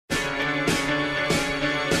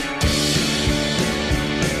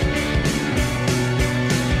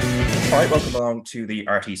All right, welcome along to the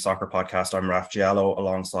RT Soccer Podcast. I'm Raf Giallo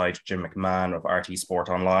alongside Jim McMahon of RT Sport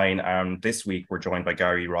Online. And this week we're joined by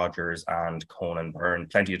Gary Rogers and Conan Byrne.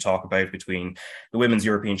 Plenty to talk about between the Women's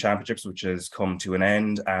European Championships, which has come to an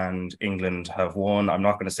end, and England have won. I'm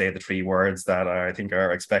not going to say the three words that I think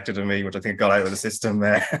are expected of me, which I think got out of the system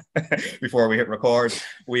before we hit record.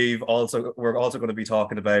 We're also going to be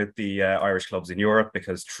talking about the Irish clubs in Europe,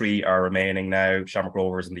 because three are remaining now. Shamrock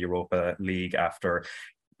Rovers in the Europa League after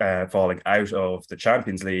falling out of the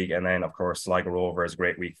Champions League, and then of course Sligo Rovers, a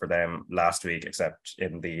great week for them last week, except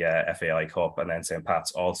in the FAI Cup, and then St.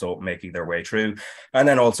 Pat's also making their way through, and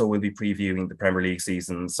then also we'll be previewing the Premier League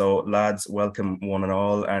season. So lads, welcome one and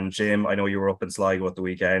all. And Jim, I know you were up in Sligo at the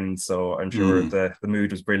weekend, so I'm sure the mood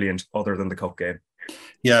was brilliant other than the cup game.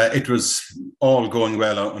 Yeah, it was all going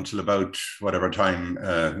well until about whatever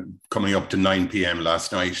time, coming up to 9 p.m.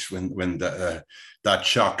 last night when that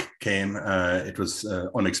shock came. It was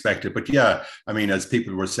unexpected. But yeah, I mean, as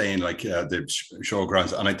people were saying, like the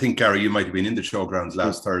showgrounds, and I think, Gary, you might have been in the showgrounds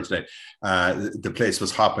last Thursday, the place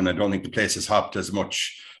was hopping. I don't think the place has hopped as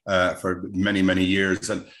much for many, many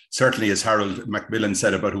years. And certainly, as Harold Macmillan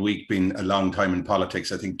said about a week being a long time in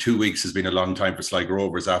politics, I think 2 weeks has been a long time for Sligo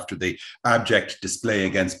Rovers after the abject display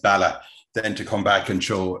against Bala. Then to come back and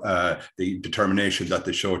show the determination that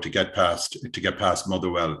they showed to get past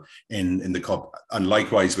Motherwell in the cup, and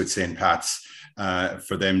likewise with St. Pat's,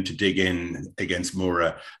 for them to dig in against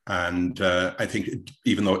Mura. And I think,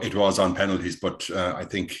 even though it was on penalties, but I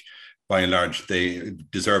think by and large they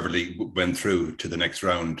deservedly went through to the next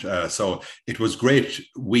round. So it was great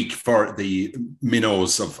week for the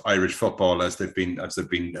minnows of Irish football, as they've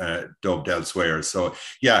been dubbed elsewhere. So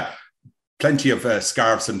yeah. Plenty of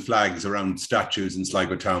scarves and flags around statues in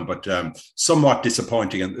Sligo town, but somewhat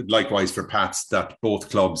disappointing, and likewise for Pats, that both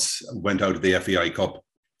clubs went out of the FAI Cup,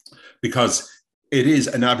 because it is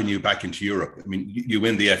an avenue back into Europe. I mean, you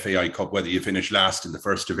win the FAI Cup, whether you finish last in the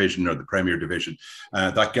First Division or the Premier Division,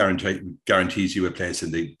 that guarantees you a place in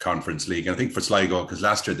the Conference League. And I think for Sligo, because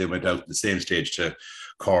last year they went out at the same stage to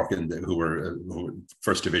Cork, and who were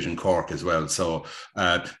First Division Cork as well. So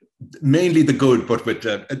mainly the good, but with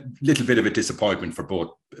a little bit of a disappointment for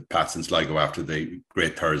both Pats and Sligo after the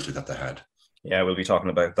great Thursday that they had. Yeah, we'll be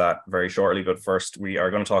talking about that very shortly. But first, we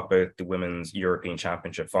are going to talk about the Women's European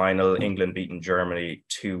Championship final. England beating Germany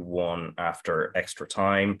 2-1 after extra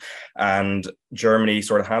time. And Germany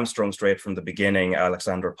sort of hamstrung straight from the beginning.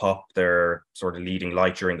 Alexandra Popp, their sort of leading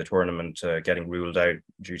light during the tournament, getting ruled out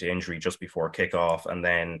due to injury just before kickoff. And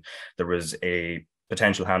then there was a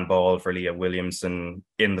potential handball for Leah Williamson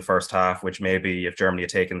in the first half, which maybe if Germany had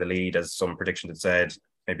taken the lead, as some predictions had said,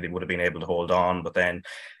 maybe they would have been able to hold on. But then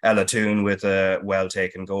Ella Toone with a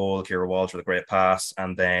well-taken goal, Kira Walsh with a great pass,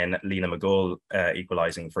 and then Lena McGull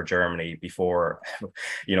equalising for Germany before,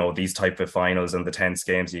 these type of finals and the tense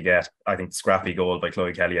games you get. I think the scrappy goal by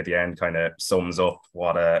Chloe Kelly at the end kind of sums up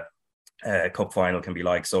what a cup final can be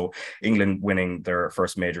like. So England winning their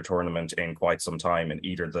first major tournament in quite some time in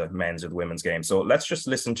either the men's or the women's game. So let's just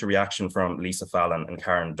listen to reaction from Lisa Fallon and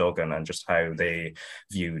Karen Duggan and just how they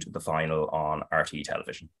viewed the final on RTE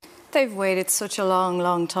television. They've waited such a long,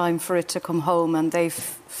 long time for it to come home, and they've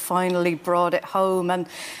finally brought it home. And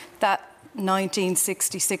that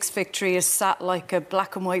 1966 victory has sat like a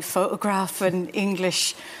black and white photograph in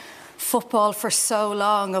English football for so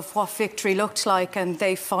long of what victory looked like, and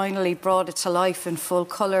they finally brought it to life in full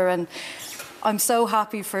colour. And I'm so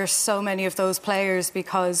happy for so many of those players,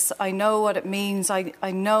 because I know what it means. I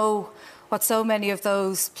know what so many of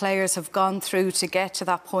those players have gone through to get to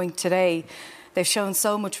that point today. They've shown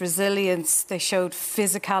so much resilience, they showed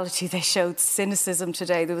physicality, they showed cynicism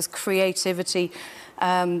today, there was creativity.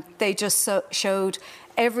 They just showed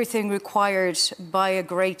everything required by a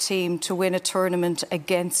great team to win a tournament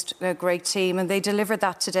against a great team, and they delivered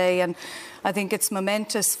that today. And I think it's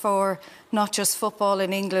momentous for not just football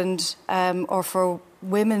in England or for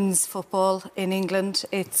women's football in England.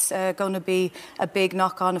 It's going to be a big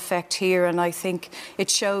knock-on effect here, and I think it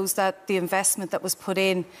shows that the investment that was put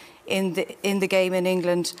in the game in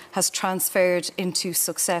England has transferred into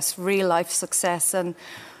success, real life success. And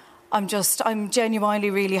I'm genuinely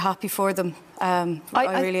really happy for them.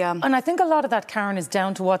 I really am. And I think a lot of that, Karen, is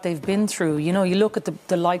down to what they've been through. You know, you look at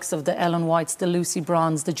the likes of the Ellen Whites, the Lucy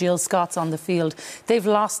Bronze, the Jill Scotts on the field. They've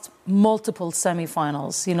lost multiple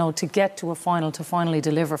semi-finals, you know, to get to a final, to finally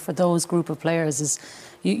deliver for those group of players is,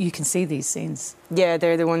 you can see these scenes. Yeah,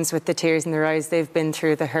 they're the ones with the tears in their eyes. They've been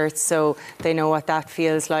through the hurt, so they know what that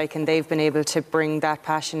feels like, and they've been able to bring that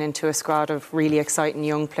passion into a squad of really exciting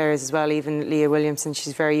young players as well. Even Leah Williamson,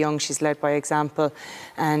 she's very young, she's led by example,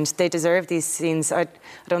 and they deserve these scenes. I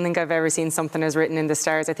don't think I've ever seen something as written in the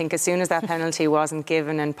stars. I think as soon as that penalty wasn't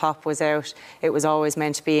given and Pop was out, it was always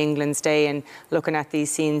meant to be England's day, and looking at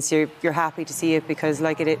these scenes, you're happy to see it, because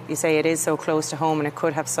like you say, it is so close to home, and it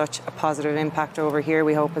could have such a positive impact over here,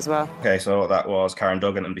 we hope as well. Okay, so that was Karen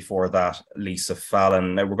Duggan, and before that, Lisa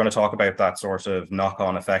Fallon. Now, we're going to talk about that sort of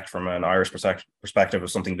knock-on effect from an Irish perspective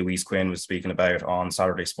of something Louise Quinn was speaking about on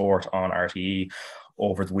Saturday Sport on RTE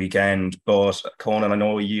over the weekend. But Conan, I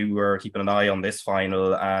know you were keeping an eye on this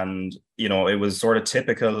final, and you know, it was sort of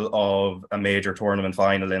typical of a major tournament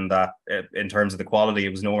final in that, in terms of the quality,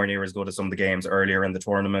 it was nowhere near as good as some of the games earlier in the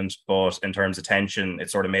tournament, but in terms of tension, it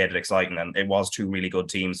sort of made it exciting, and it was two really good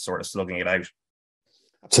teams sort of slugging it out.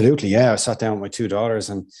 Absolutely, yeah. I sat down with my two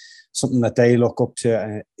daughters, and something that they look up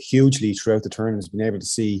to hugely throughout the tournament has been able to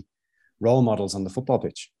see role models on the football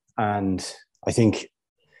pitch. And I think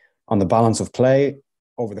on the balance of play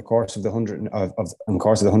over the course of the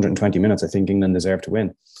 120 minutes, I think England deserved to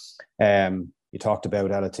win. You talked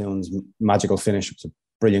about Ella Toon's magical finish. It was a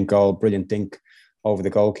brilliant goal, brilliant dink over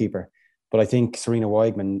the goalkeeper. But I think Sarina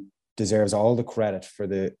Wiegman deserves all the credit for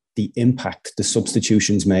the impact the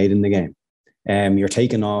substitutions made in the game. You're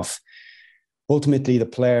taking off ultimately the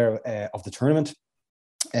player of the tournament,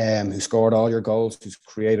 who scored all your goals, who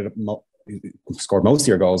scored most of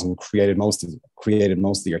your goals and created most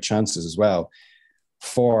of your chances as well,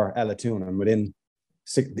 for Ella Toon. And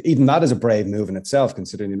even that is a brave move in itself,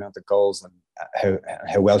 considering the amount of goals and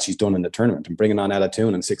how well she's done in the tournament. And bringing on Ella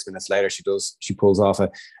Toon, and 6 minutes later she pulls off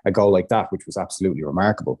a goal like that, which was absolutely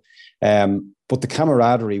remarkable. But the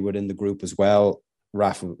camaraderie within the group as well,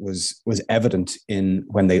 Raf, was evident in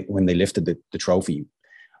when they lifted the trophy.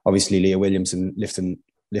 Obviously, Leah Williamson lifting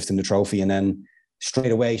the trophy, and then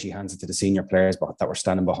straight away she hands it to the senior players that were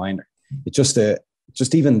standing behind her. It's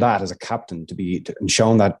just even that as a captain and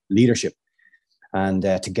showing that leadership and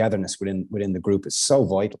togetherness within the group is so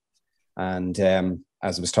vital. And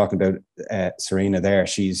as I was talking about Sarina there,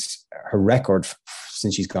 her record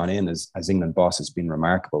since she's gone in as England boss has been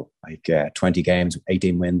remarkable. Like 20 games,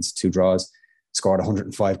 18 wins, 2 draws. Scored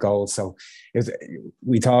 105 goals. So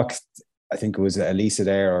we talked, I think it was Elisa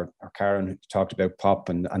there or Karen who talked about Pop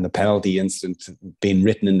and the penalty incident being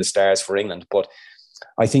written in the stars for England. But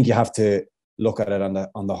I think you have to look at it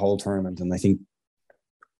on the whole tournament. And I think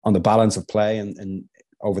on the balance of play and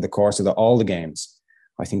over the course of all the games,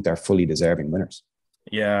 I think they're fully deserving winners.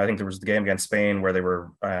 Yeah, I think there was the game against Spain where they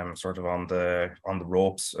were sort of on the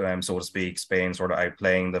ropes, so to speak. Spain sort of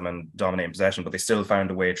outplaying them and dominating possession, but they still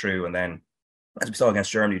found a way through. And then, as we saw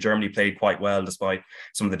against Germany played quite well despite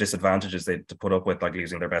some of the disadvantages they had to put up with, like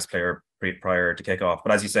losing their best player prior to kick off.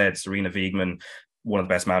 But as you said, Sarina Wiegman, one of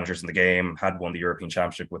the best managers in the game, had won the European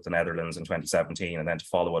Championship with the Netherlands in 2017, and then to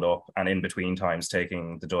follow it up, and in between times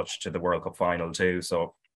taking the Dutch to the World Cup final too.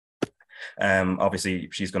 So obviously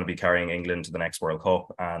she's going to be carrying England to the next World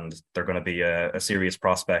Cup, and they're going to be a serious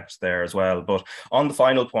prospect there as well. But on the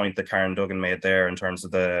final point that Karen Duggan made there, in terms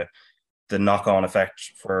of the knock-on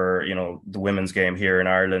effect for, you know, the women's game here in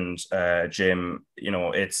Ireland, Jim, you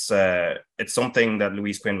know, it's something that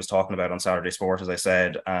Louise Quinn was talking about on Saturday Sport, as I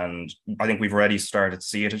said, and I think we've already started to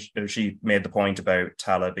see it. She made the point about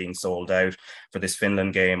Tala being sold out for this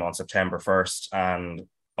Finland game on September 1st, and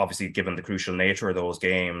obviously, given the crucial nature of those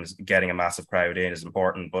games, getting a massive crowd in is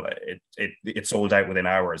important, but it sold out within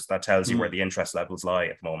hours. That tells you where the interest levels lie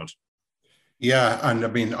at the moment. Yeah, and I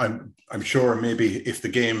mean, I'm sure maybe if the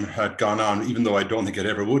game had gone on, even though I don't think it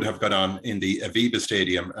ever would have gone on in the Aviva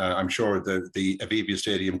Stadium, I'm sure the Aviva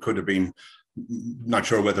Stadium could have been, not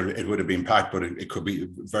sure whether it would have been packed, but it could be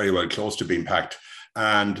very well close to being packed.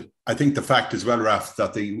 And I think the fact as well, Raf,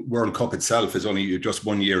 that the World Cup itself is only just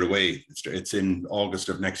 1 year away. It's in August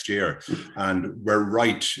of next year. And we're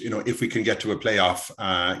right, you know, if we can get to a playoff,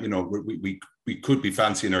 you know, we could be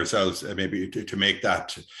fancying ourselves maybe to make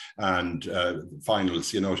that and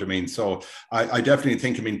finals, you know what I mean? So I definitely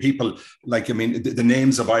think, I mean, people like, I mean, the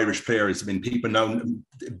names of Irish players, I mean, people now,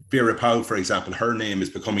 Vera Pauw, for example, her name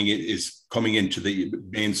is coming into the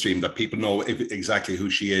mainstream, that people know exactly who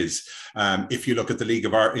she is. If you look at the League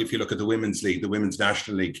of Art, if you look at the Women's League, the Women's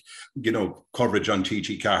National League, you know, coverage on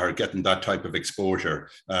TG Cahir, getting that type of exposure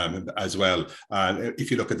as well.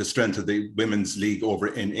 If you look at the strength of the Women's League over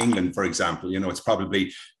in England, for example, you know, it's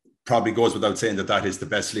probably goes without saying that is the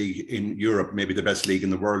best league in Europe, maybe the best league in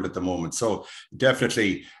the world at the moment. So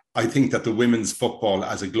definitely I think that the women's football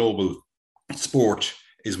as a global sport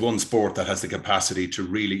is one sport that has the capacity to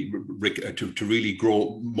really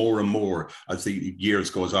grow more and more as the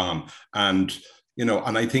years goes on. And,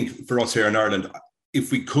 and I think for us here in Ireland,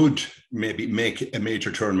 if we could maybe make a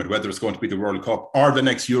major tournament, whether it's going to be the World Cup or the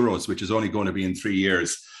next Euros, which is only going to be in 3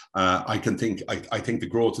 years, I think the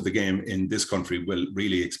growth of the game in this country will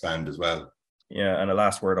really expand as well. Yeah, and a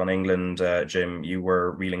last word on England, Jim. You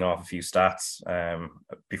were reeling off a few stats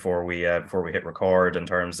before we hit record in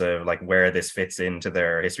terms of like where this fits into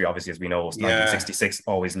their history. Obviously, as we know, 1966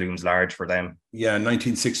 always looms large for them. Yeah,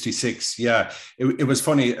 1966. Yeah, it was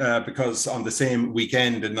funny because on the same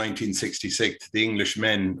weekend in 1966, the English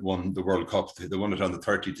men won the World Cup. They won it on the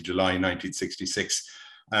 30th of July, 1966.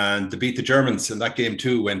 And they beat the Germans, and that game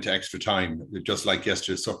too went to extra time, just like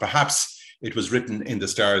yesterday. So perhaps it was written in the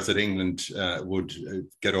stars that England would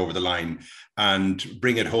get over the line and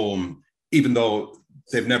bring it home, even though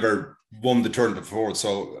they've never won the tournament before.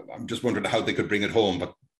 So I'm just wondering how they could bring it home,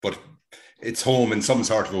 but it's home in some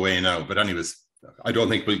sort of a way now. But anyways, I don't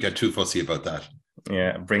think we'll get too fussy about that.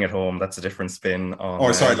 Yeah, bring it home. That's a different spin on.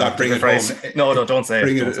 Oh, sorry, not bring it home. No, don't say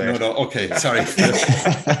bring it. No, okay, sorry.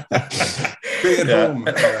 Bring it home.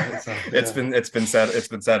 It's been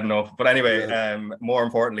said enough. But anyway, more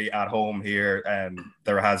importantly, at home here,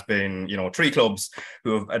 there has been 3 clubs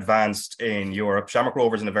who have advanced in Europe. Shamrock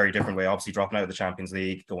Rovers in a very different way, obviously dropping out of the Champions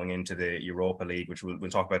League, going into the Europa League, which we'll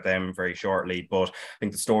talk about them very shortly. But I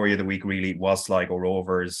think the story of the week really was Sligo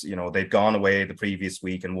Rovers. They'd gone away the previous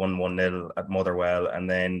week and won 1-0 at Motherwell, and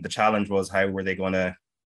then the challenge was how were they going to.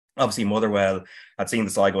 Obviously, Motherwell had seen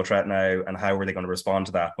the Sligo threat now, and how were they going to respond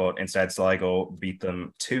to that? But instead, Sligo beat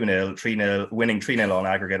them 2-0, 3-0, winning 3-0 on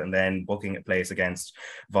aggregate, and then booking a place against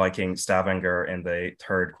Viking Stavanger in the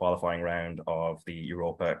third qualifying round of the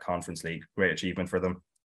Europa Conference League. Great achievement for them.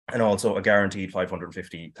 And also a guaranteed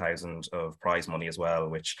 550,000 of prize money as well,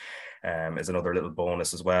 which is another little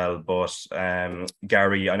bonus as well. But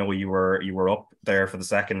Gary, I know you were up there for the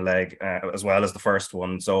second leg as well as the first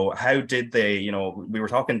one. So how did they, we were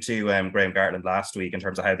talking to Graham Gartland last week in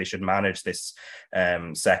terms of how they should manage this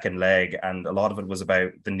second leg. And a lot of it was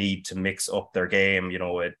about the need to mix up their game.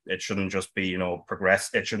 It shouldn't just be,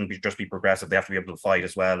 it shouldn't just be progressive. They have to be able to fight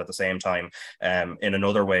as well at the same time in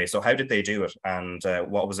another way. So how did they do it? And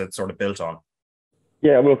what was it sort of built on?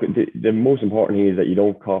 Yeah, well, look, the most important thing is that you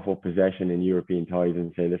don't cough up possession in European ties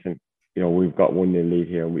and say, listen, we've got 1-0 lead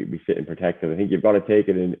here and we sit and protect it. I think you've got to take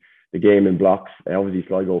it in the game in blocks. Obviously,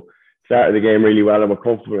 Sligo started the game really well and were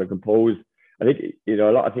comfortable and composed. I think, a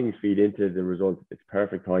lot of things feed into the result. It's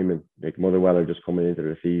perfect timing. Like Motherwell are just coming into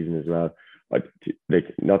the season as well.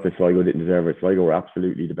 Not that Sligo didn't deserve it. Sligo were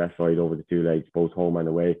absolutely the best side over the 2 legs, both home and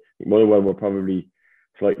away. Motherwell were probably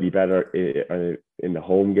slightly better in the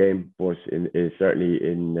home game, but certainly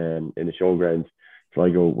in the showgrounds,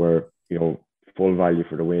 Sligo were full value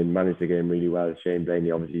for the win. Managed the game really well. Shane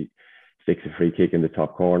Blaney obviously sticks a free kick in the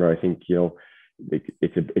top corner. I think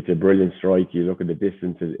it's a brilliant strike. You look at the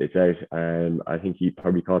distance it's out. I think he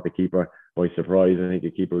probably caught the keeper by surprise. I think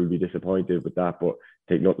the keeper would be disappointed with that, but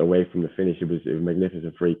take nothing away from the finish. It was a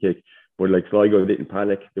magnificent free kick. But Sligo didn't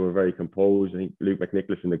panic. They were very composed. I think Luke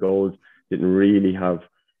McNicholas in the goals didn't really have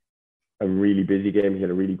a really busy game. He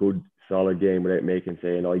had a really good, solid game without making,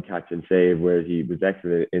 say, an eye-catching save, whereas he was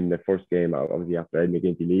excellent in the first game, obviously after Ed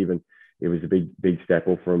McGinty leaving. It was a big step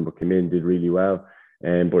up for him, but came in, did really well.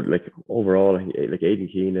 But overall, Aidan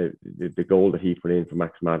Keane, the goal that he put in for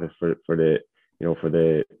Max Mattis for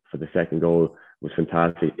the second goal was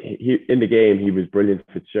fantastic. In the game, he was brilliant.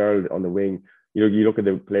 Fitzgerald on the wing. You look at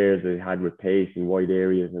the players they had with pace in wide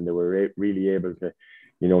areas, and they were really able to,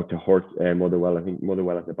 to hurt Motherwell. I think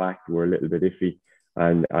Motherwell at the back were a little bit iffy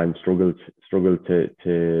and struggled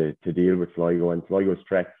to deal with Sligo. And Sligo's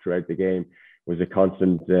threat throughout the game was a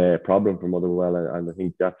constant problem for Motherwell, and I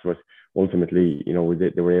think that's what ultimately,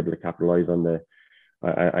 they were able to capitalise on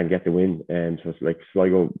and get the win. So it's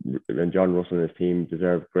Sligo and John Russell and his team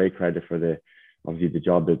deserve great credit for obviously the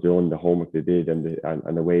job they've done, the homework they did, and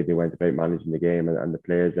the way they went about managing the game, and the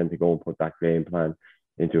players then to go and put that game plan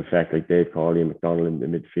into effect. Dave Cawley and McDonald in the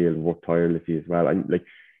midfield worked tirelessly as well. And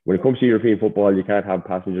when it comes to European football, you can't have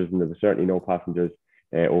passengers, and there was certainly no passengers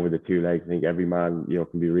over the 2 legs. I think every man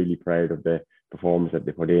can be really proud of the performance that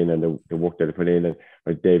they put in and the work that they put in.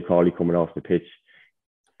 And Dave Cawley coming off the pitch,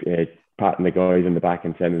 patting the guys in the back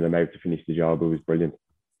and sending them out to finish the job, it was brilliant.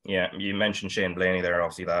 Yeah, you mentioned Shane Blaney there,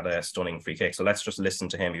 obviously that stunning free kick. So let's just listen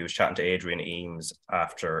to him. He was chatting to Adrian Eames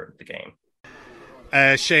after the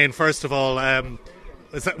game. Shane, first of all,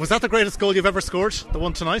 was that the greatest goal you've ever scored, the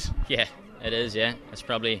one tonight? Yeah, it is, yeah. It's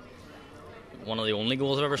probably one of the only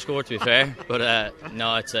goals I've ever scored, to be fair. But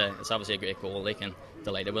no, it's obviously a great goal. Like, and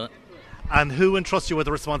delighted with it. And who entrusts you with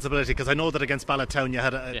the responsibility? Because I know that against Ballatown you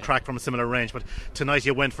had a crack from a similar range, but tonight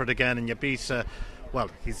you went for it again and you beat,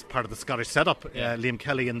 he's part of the Scottish setup, Liam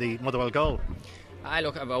Kelly in the Motherwell goal.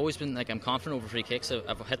 Look, I've always been, like, I'm confident over free kicks.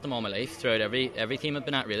 I've hit them all my life throughout every team I've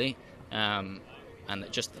been at, really. And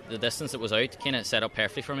just the distance that was out kind of set up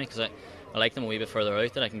perfectly for me, because I like them a wee bit further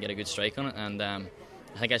out that I can get a good strike on it. And I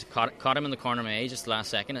think I caught him in the corner of my eye just the last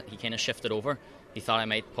second. He kind of shifted over. He thought I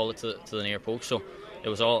might pull it to the near post, so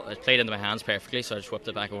it played into my hands perfectly, so I just whipped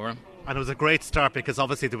it back over him. And it was a great start, because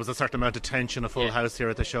obviously there was a certain amount of tension, a full house here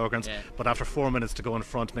at the Showgrounds, but after 4 minutes to go in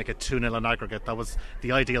front, make it 2-0 in aggregate, that was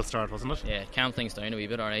the ideal start, wasn't it? Yeah, calm things down a wee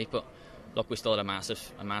bit, alright, but look, we still had a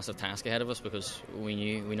massive task ahead of us, because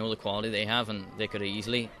we know the quality they have, and they could have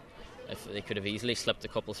easily slipped a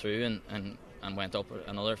couple through and went up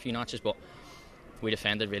another few notches, but we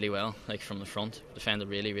defended really well, like from the front, defended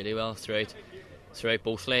really, really well throughout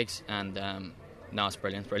both legs, and no, it's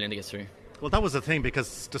brilliant to get through. Well, that was the thing,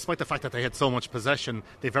 because despite the fact that they had so much possession,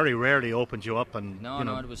 they very rarely opened you up, and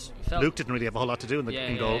Luke didn't really have a whole lot to do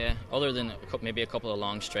in goal. Yeah. Other than maybe a couple of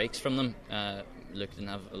long strikes from them, Luke didn't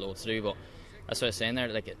have a lot to do. But that's what I was saying there.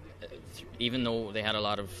 Like, even though they had a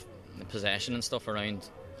lot of possession and stuff around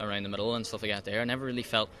the middle and stuff like that, I never really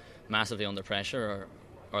felt massively under pressure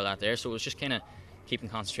or that there. So it was just kind of keeping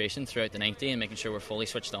concentration throughout the 90 and making sure we're fully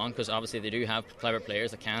switched on, because obviously they do have clever players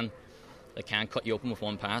that can cut you open with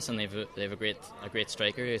one pass, and they've a great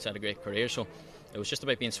striker who's had a great career. So it was just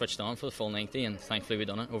about being switched on for the full 90, and thankfully we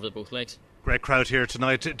done it over both legs. Great crowd here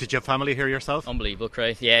tonight. Did you have family here yourself? Unbelievable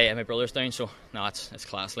crowd. Yeah, my brother's down, so no, it's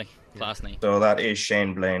classy. Class night. So that is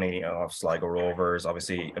Shane Blaney of Sligo Rovers.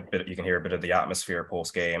 Obviously, you can hear a bit of the atmosphere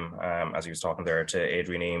post game, as he was talking there to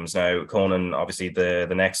Adrian Eames. Now, Conan, obviously the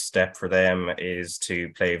next step for them is to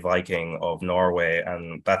play Viking of Norway,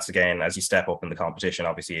 and that's again, as you step up in the competition,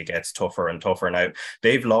 obviously it gets tougher and tougher. Now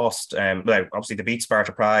they've lost. Obviously they beat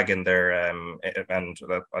Sparta Prague in their, and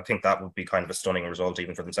I think that would be kind of a stunning result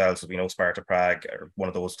even for themselves, because we know Sparta Prague are one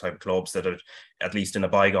of those type of clubs that, at least in a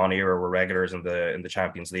bygone era, were regulars in the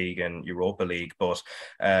Champions League and Europa League, but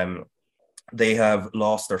they have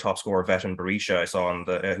lost their top scorer Veton Berisha, I saw,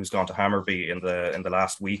 who's gone to Hammarby in the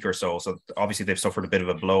last week or so. So obviously they've suffered a bit of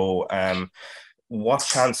a blow. What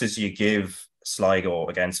chances do you give Sligo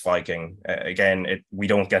against Viking? We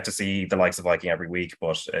don't get to see the likes of Viking every week,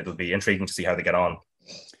 but it'll be intriguing to see how they get on.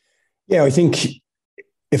 Yeah, I think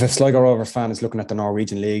if a Sligo Rovers fan is looking at the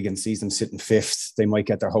Norwegian League and sees them sitting fifth, they might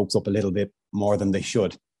get their hopes up a little bit more than they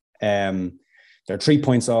should. They're 3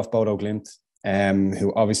 points off Bodo Glimt,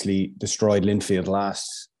 who obviously destroyed Linfield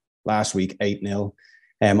last week, 8-0,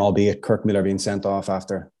 albeit Kirk Miller being sent off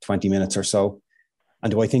after 20 minutes or so.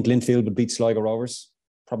 And do I think Linfield would beat Sligo Rovers?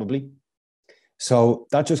 Probably. So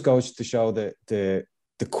that just goes to show the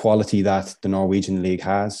quality that the Norwegian League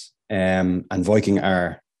has. And Viking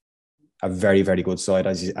are a very, very good side.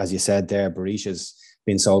 As you said there, Berisha's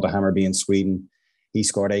been sold to Hammarby in Sweden. He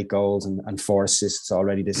scored 8 goals and 4 assists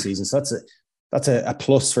already this season. So that's a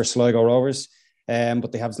plus for Sligo Rovers.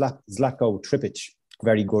 But they have Zlatko Tripic,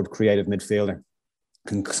 very good creative midfielder,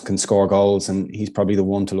 can score goals, and he's probably the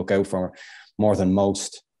one to look out for more than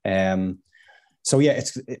most. So yeah,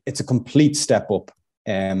 it's a complete step up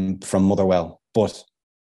from Motherwell. But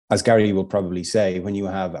as Gary will probably say, when you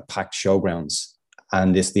have a packed showgrounds,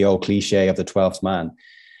 and it's the old cliche of the 12th man,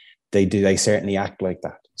 they certainly act like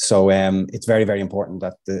that. So it's very, very important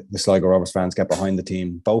that the Sligo Rovers fans get behind the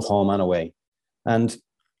team, both home and away. And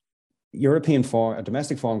European form,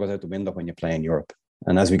 domestic form goes out the window when you play in Europe.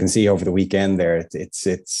 And as we can see over the weekend there,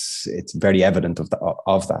 it's very evident of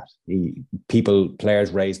that.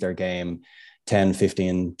 Players raise their game 10,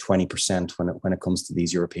 15, 20% when it comes to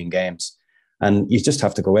these European games. And you just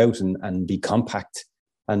have to go out and be compact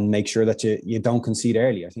and make sure that you don't concede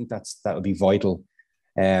early. I think that would be vital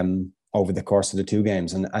over the course of the 2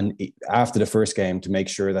 games. And after the first game, to make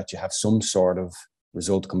sure that you have some sort of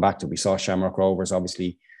result to come back to. We saw Shamrock Rovers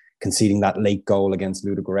obviously conceding that late goal against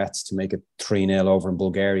Ludogorets to make it 3-0 over in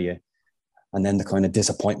Bulgaria. And then the kind of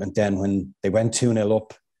disappointment then when they went 2-0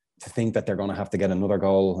 up, to think that they're going to have to get another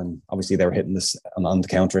goal. And obviously they were hitting this on the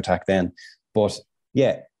counter-attack then. But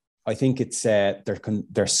yeah, I think it's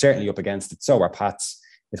they're certainly up against it. So are Pats,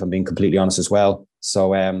 if I'm being completely honest as well.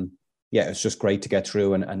 So yeah, it's just great to get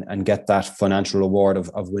through and get that financial reward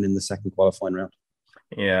of winning the second qualifying round.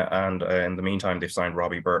 Yeah, and in the meantime, they've signed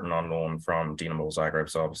Robbie Burton on loan from Dinamo Zagreb,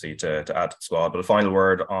 so obviously to add to the squad. But a final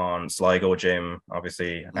word on Sligo, Jim,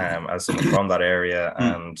 obviously, as someone from that area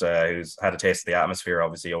and who's had a taste of the atmosphere,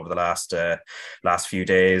 obviously, over the last few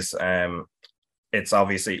days. It's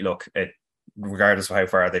obviously, regardless of how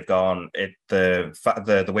far they've gone,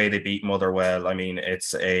 the way they beat Motherwell, I mean,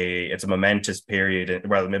 it's a momentous period,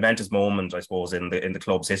 well, a momentous moment, I suppose, in the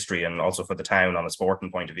club's history, and also for the town on a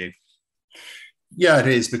sporting point of view. Yeah, it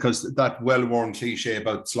is, because that well-worn cliche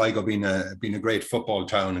about Sligo being a great football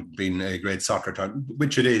town and being a great soccer town,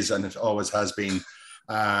 which it is, and it always has been.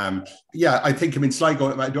 I think,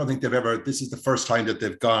 Sligo, I don't think this is the first time that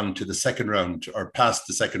they've gone to the second round or past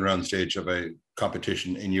the second round stage of a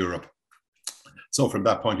competition in Europe. So from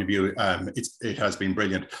that point of view, it has been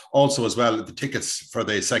brilliant. Also, as well, the tickets for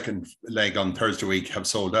the second leg on Thursday week have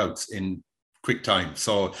sold out in quick time.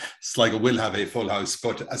 So Sligo will have a full house.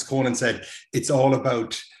 But as Conan said, it's all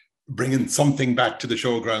about bringing something back to the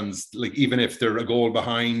showgrounds, like even if they're a goal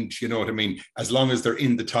behind, you know what I mean? As long as they're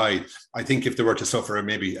in the tie. I think if they were to suffer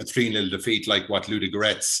maybe a 3-0 defeat like what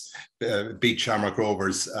Ludogorets beat Shamrock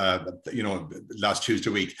Rovers, last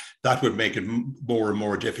Tuesday week, that would make it more and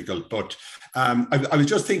more difficult. But I was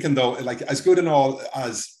just thinking though, like as good and all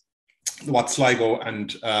as what Sligo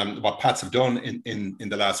and what Pats have done in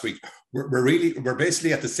the last week, we're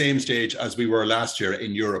basically at the same stage as we were last year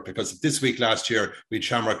in Europe, because this week last year we had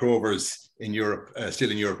Shamrock Rovers in Europe,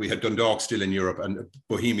 still in Europe. We had Dundalk still in Europe and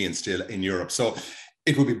Bohemian still in Europe. So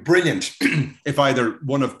it would be brilliant if either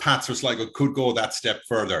one of Pats or Sligo could go that step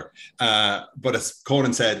further. But as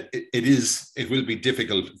Conan said, it will be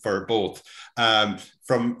difficult for both.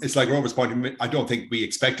 From Sligo Rovers' point of view, I don't think we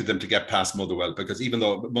expected them to get past Motherwell, because even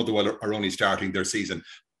though Motherwell are only starting their season,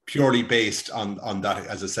 purely based on that,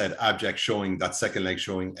 as I said, abject showing, that second leg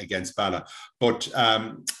showing against Bala. But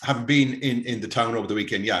having been in the town over the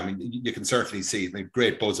weekend, you can certainly see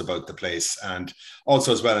great buzz about the place. And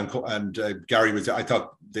also as well, and Gary I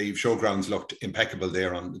thought the showgrounds looked impeccable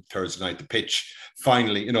there on Thursday night. The pitch,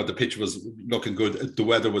 finally, the pitch was looking good. The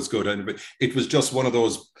weather was good. And it was just one of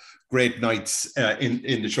those great nights in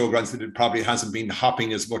the showgrounds that it probably hasn't been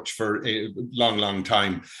hopping as much for a long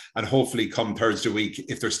time. And hopefully come Thursday week,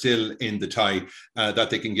 if they're still in the tie, that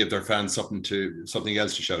they can give their fans something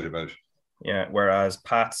else to shout about. Yeah, whereas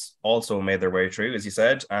Pats also made their way through, as you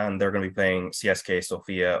said, and they're going to be playing CSK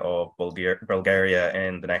Sofia of Bulgaria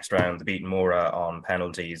in the next round. They beat Mura on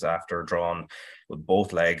penalties after drawn with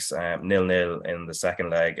both legs, 0-0 in the second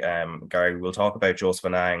leg. Gary, we'll talk about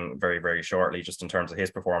Joseph Anang very, very shortly, just in terms of his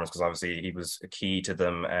performance, because obviously he was a key to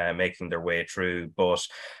them making their way through. But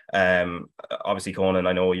obviously, Conan,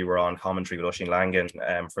 I know you were on commentary with Oisín Langan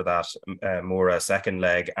for that Mura second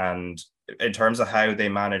leg, and in terms of how they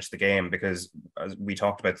managed the game, because we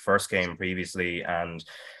talked about the first game previously and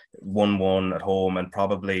 1-1 at home, and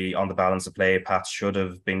probably on the balance of play, Pats should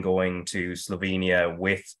have been going to Slovenia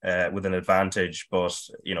with an advantage. But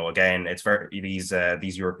again, it's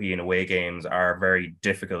these European away games are very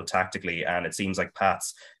difficult tactically, and it seems like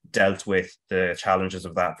Pats dealt with the challenges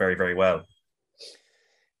of that very, very well.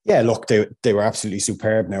 Yeah, look, they were absolutely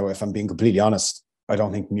superb. Now, if I'm being completely honest, I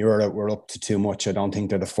don't think Mura were up to too much. I don't think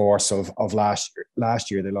they're the force of last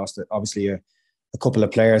year. They lost obviously a couple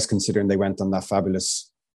of players, considering they went on that fabulous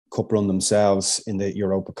cup run themselves in the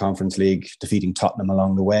Europa Conference League, defeating Tottenham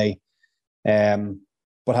along the way.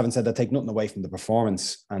 But having said that, take nothing away from the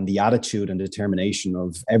performance and the attitude and determination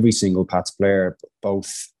of every single Pats player,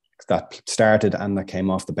 both that started and that came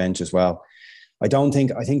off the bench as well. I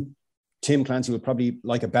think Tim Clancy would probably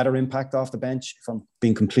like a better impact off the bench, if I'm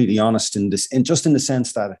being completely honest, in the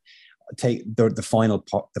sense that take the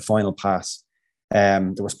final pass.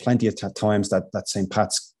 There was plenty of times that St.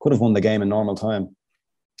 Pat's could have won the game in normal time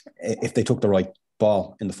if they took the right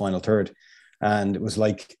ball in the final third. And it was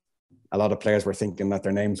like a lot of players were thinking that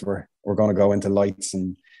their names were going to go into lights,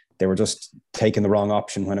 and they were just taking the wrong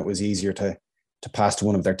option when it was easier to pass to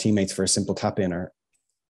one of their teammates for a simple tap in, or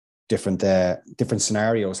different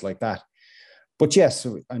scenarios like that. But yes,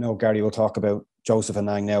 I know Gary will talk about Joseph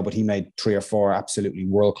Anang now, but he made 3 or 4 absolutely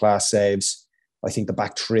world-class saves. I think the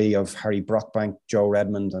back three of Harry Brockbank, Joe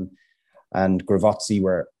Redmond and Gravozzi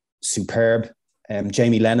were superb.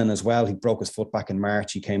 Jamie Lennon as well, he broke his foot back in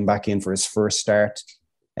March. He came back in for his first start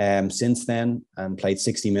since then and played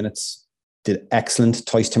 60 minutes. Did excellent.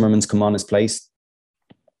 Tice Timmermans come on his place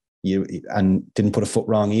and didn't put a foot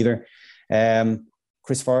wrong either.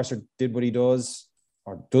 Chris Forrester did what he does,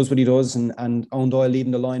 or does what he does, and Owen Doyle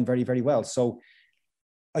leading the line very, very well. So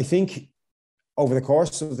I think over the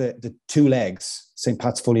course of the 2 legs, St.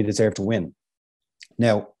 Pat's fully deserved to win.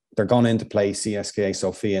 Now, they're going in to play CSK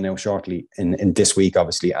Sofia now shortly in this week,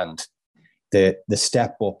 obviously, and the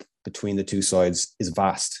step up between the two sides is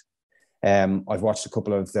vast. I've watched a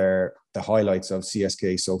couple of the highlights of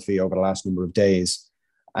CSK Sofia over the last number of days,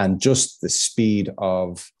 and just the speed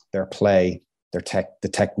of their play, the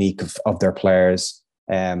technique of their players,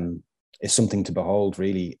 is something to behold,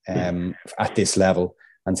 really, at this level.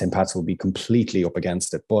 And St. Pat's will be completely up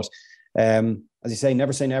against it. But as you say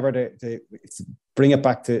never. To bring it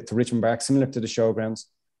back to Richmond Park, similar to the Showgrounds,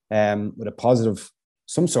 with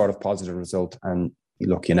some sort of positive result. And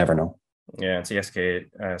look, you never know. Yeah, and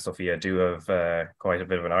CSK Sofia do have quite a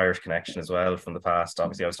bit of an Irish connection as well from the past.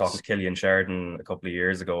 Obviously, I was talking to Killian Sheridan a couple of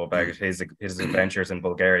years ago about his adventures in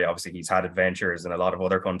Bulgaria. Obviously, he's had adventures in a lot of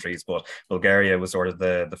other countries, but Bulgaria was sort of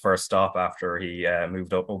the first stop after he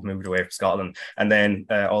moved away from Scotland. And then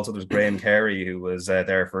also there's Graham Carey, who was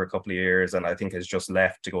there for a couple of years, and I think has just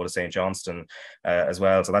left to go to St. Johnstone as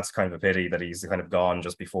well. So that's kind of a pity that he's kind of gone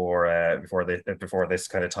just before this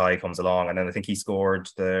kind of tie comes along. And then I think he scored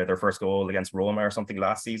their first goal against Roma or something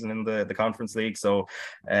last season in the Conference League. So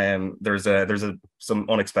there's some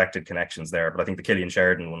unexpected connections there, but I think the Killian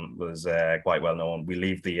Sheridan one was quite well known. We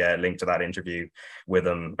leave the link to that interview with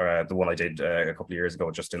him, the one I did a couple of years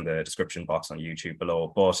ago, just in the description box on YouTube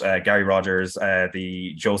below. But Gary Rogers,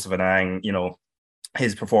 the Joseph Anang,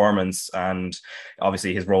 his performance and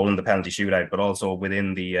obviously his role in the penalty shootout, but also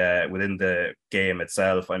within the game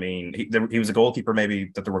itself. I mean, he was a goalkeeper maybe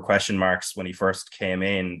that there were question marks when he first came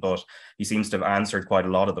in, but he seems to have answered quite a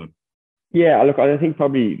lot of them. Yeah, look, I think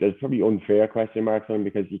there's probably unfair question marks on him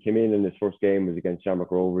because he came in his first game was against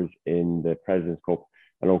Shamrock Rovers in the President's Cup,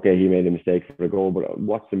 and okay, he made a mistake for the goal, but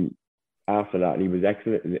watched him after that, and he was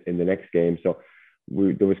excellent in the next game. So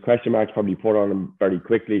there was question marks probably put on him very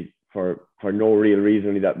quickly for no real reason,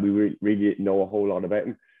 only that we really didn't know a whole lot about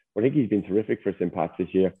him. But I think he's been terrific for St. Pat's this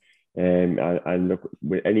year. And look,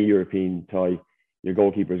 with any European tie, your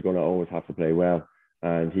goalkeeper is going to always have to play well.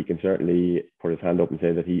 And he can certainly put his hand up and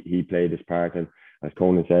say that he played his part. And as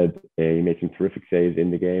Conan said, he made some terrific saves in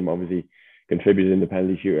the game, obviously contributed in the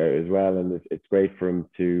penalty shootout as well. And it's great for him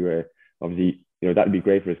to, obviously, that'd be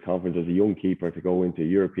great for his confidence as a young keeper to go into a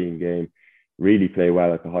European game, really play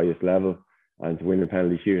well at the highest level, and to win the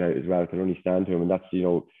penalty shootout as well can only stand to him. And that's,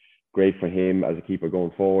 great for him as a keeper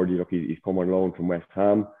going forward. He's come on loan from West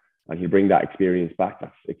Ham, and he'll bring that experience back.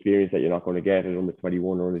 That's experience that you're not going to get in under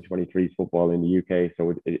 21 or under 23s football in the UK.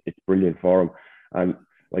 So it's brilliant for him. And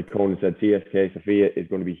like Conan said, CSK Sofia is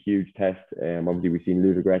going to be a huge test. Obviously, we've seen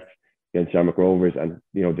Ludogorets against Shamrock Rovers, and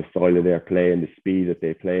the style of their play and the speed that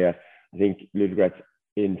they play at. I think Ludogorets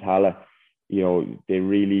in Tallaght, they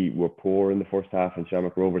really were poor in the first half, and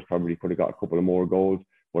Shamrock Rovers probably could have got a couple of more goals.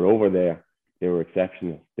 But over there, they were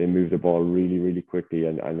exceptional. They moved the ball really, really quickly,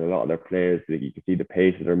 and a lot of their players, you could see the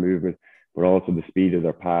pace of their movement, but also the speed of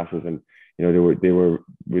their passes. And they were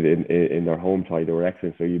within in their home tie, they were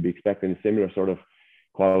excellent. So you'd be expecting a similar sort of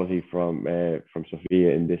quality from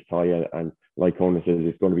Sofia in this tie. And like Conan says,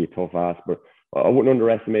 it's going to be a tough ask, but I wouldn't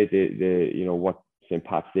underestimate the what St.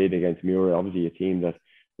 Pat's did against Mura. Obviously, a team that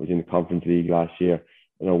was in the Conference League last year.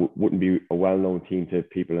 Wouldn't be a well-known team to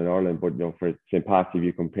people in Ireland, but for St. Pat's, if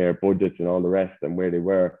you compare budgets and all the rest and where they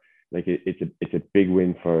were, like it's a big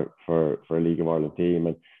win for a League of Ireland team.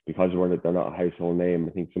 And because they're not a household name,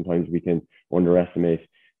 I think sometimes we can underestimate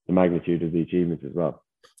the magnitude of the achievements as well.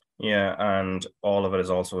 Yeah, and all of it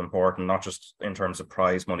is also important, not just in terms of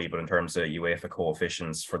prize money, but in terms of UEFA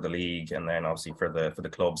coefficients for the league, and then obviously for the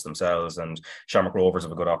clubs themselves. And Shamrock Rovers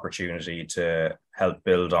have a good opportunity to help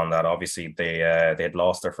build on that. Obviously, they had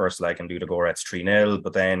lost their first leg in Ludogorets 3-0,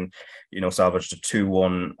 but then salvaged a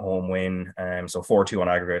 2-1 home win. So 4-2 on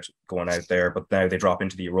aggregate going out there. But now they drop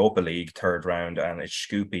into the Europa League third round, and it's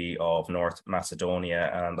Skopje of North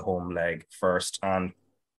Macedonia and the home leg first. And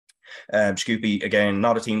Skopje, again,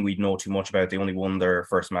 not a team we'd know too much about. They only won their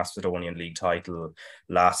first Macedonian League title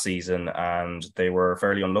last season, and they were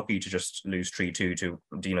fairly unlucky to just lose 3-2 to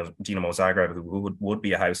Dinamo Zagreb, who would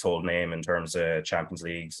be a household name in terms of Champions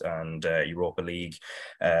Leagues and Europa League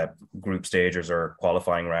group stages or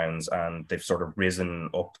qualifying rounds. And they've sort of risen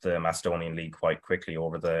up the Macedonian League quite quickly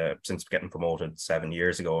since getting promoted 7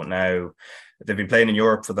 years ago. Now they've been playing in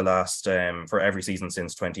Europe for the last for every season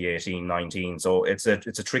since 2018-19. So it's a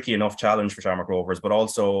tricky enough challenge for Shamrock Rovers, but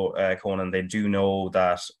also Conan, they do know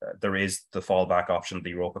that there is the fallback option,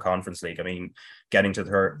 the Europa Conference League. I mean, getting to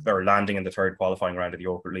the third or landing in the third qualifying round of the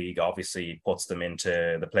Europa League obviously puts them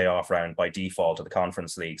into the playoff round by default of the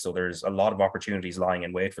Conference League. So there's a lot of opportunities lying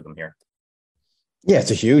in wait for them here. Yeah,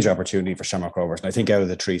 it's a huge opportunity for Shamrock Rovers. And I think out of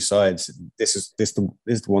the three sides, this is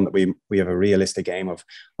the one that we have a realistic aim of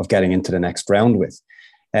getting into the next round with.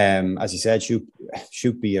 As you said,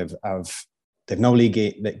 Skopje they've no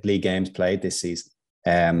league games played this season.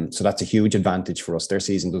 So that's a huge advantage for us. Their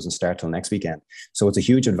season doesn't start till next weekend. So it's a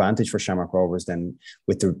huge advantage for Shamrock Rovers then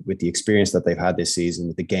with the experience that they've had this season,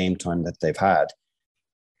 with the game time that they've had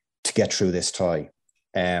to get through this tie.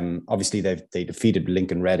 Obviously, they defeated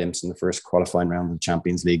Lincoln Red Imps in the first qualifying round of the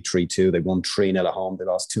Champions League 3-2. They won 3-0 at home. They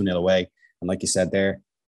lost 2-0 away. And like you said, they're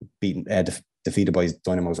defeated by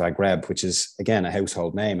Dynamo Zagreb, which is, again, a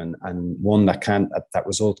household name and one that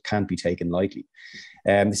result can't be taken lightly.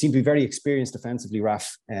 They seem to be very experienced defensively,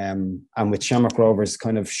 Raf, and with Shamrock Rovers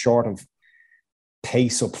kind of short of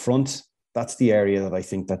pace up front, that's the area that I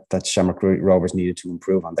think that Shamrock Rovers needed to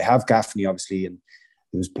improve on. They have Gaffney, obviously, and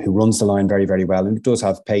who runs the line very, very well, and it does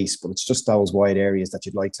have pace, but it's just those wide areas that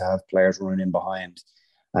you'd like to have players running in behind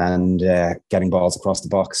and getting balls across the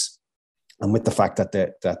box. And with the fact that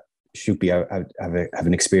that Shupi have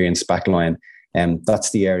an experienced back line,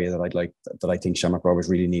 that's the area that I think Shamrock Rovers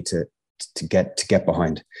really need to get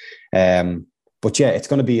behind. But yeah, it's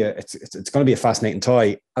going to be a fascinating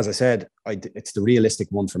tie. As I said, it's the realistic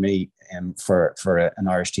one for me for an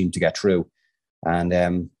Irish team to get through,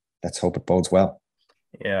 and let's hope it bodes well.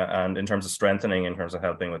 Yeah, and in terms of strengthening, in terms of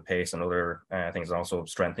helping with pace and other things, also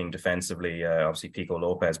strengthening defensively, obviously Pico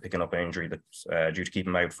Lopez picking up an injury that's due to keep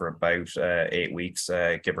him out for about 8 weeks,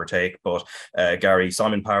 give or take. But Gary,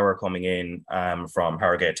 Simon Power coming in from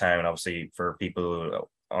Harrogate Town, obviously for people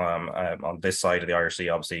on this side of the Irish Sea,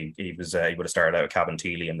 obviously he would have started out at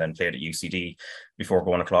Cabinteely and then played at UCD before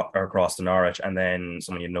going across to Norwich. And then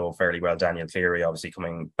someone you know fairly well, Daniel Cleary, obviously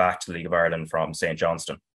coming back to the League of Ireland from St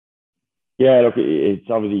Johnstone. Yeah, look, it's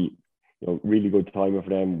obviously really good timing for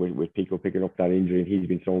them with Pico picking up that injury, and he's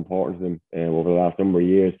been so important to them over the last number of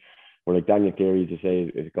years. But like Daniel Cleary, to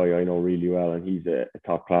say, is a guy I know really well, and he's a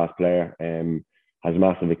top class player. Has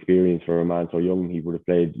massive experience for a man so young. He would have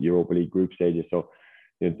played Europa League group stages. So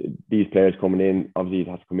these players coming in, obviously it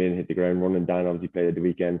has to come in and hit the ground running. Dan obviously played at the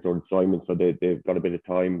weekend, so did Simon. So they've got a bit of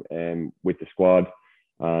time with the squad,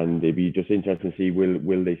 and it'd be just interesting to see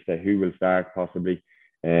will they stay, who will start possibly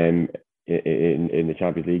in the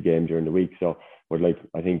Champions League game during the week. So, but like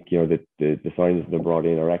I think that the signings that they brought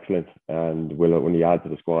in are excellent, and will only add to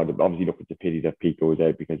the squad. Obviously, look, it's a pity that Pico is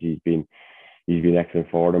out because he's been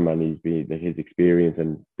excellent for them, and he's been his experience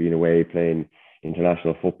and being away playing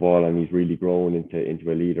international football, and he's really grown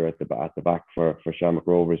into a leader at the back for Shamrock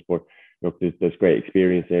Rovers. But look, there's great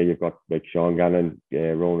experience there. You've got like Sean Gannon,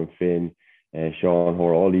 Ronan Finn, Sean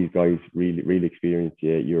Hoare, all these guys really experienced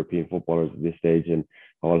European footballers at this stage, and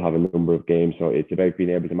all have a number of games. So it's about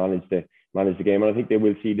being able to manage the game, and I think they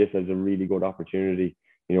will see this as a really good opportunity,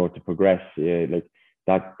 to progress. Like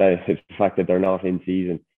that the fact that they're not in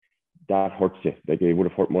season, that hurts you. Like it would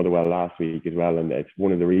have hurt Motherwell last week as well, and it's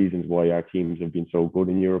one of the reasons why our teams have been so good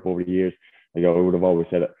in Europe over the years. Like I would have always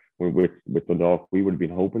said it with Dundalk, we would have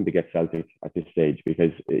been hoping to get Celtic at this stage,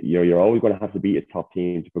 because you're always going to have to beat a top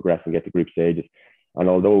team to progress and get to group stages. And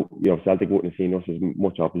although Celtic wouldn't have seen us as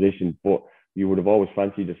much opposition, but you would have always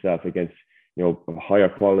fancied yourself against a higher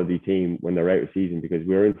quality team when they're out of season, because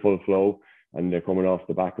we're in full flow and they're coming off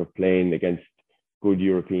the back of playing against good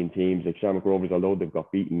European teams like Shamrock Rovers. Although they've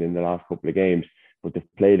got beaten in the last couple of games, but they've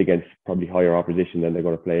played against probably higher opposition than they're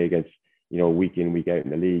going to play against week in, week out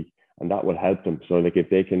in the league, and that will help them. So like if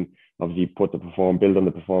they can obviously build on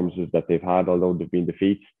the performances that they've had, although they've been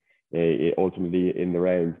defeats ultimately in the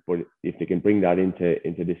round, but if they can bring that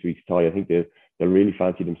into this week's tie, I think they'll really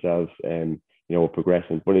fancy themselves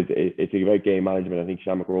progressing. But it's about game management. I think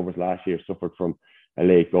Shamrock Rovers last year suffered from a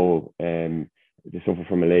late goal. They suffered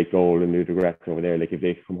from a late goal in New Gretz over there. Like if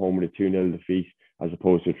they come home with a 2-0 defeat as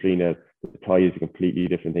opposed to a 3-0, the tie is a completely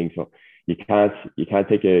different thing. So you can't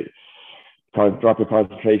drop your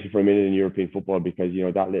concentration for a minute in European football, because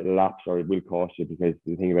that little lapse or it will cost you, because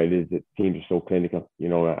the thing about it is that teams are so clinical,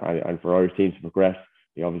 and for Irish teams to progress,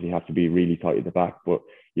 you obviously have to be really tight at the back. But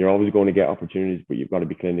you're always going to get opportunities, but you've got to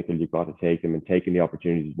be clinical. You've got to take them, and taking the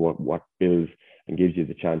opportunities is what builds and gives you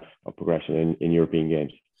the chance of progression in European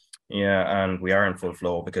games. Yeah, and we are in full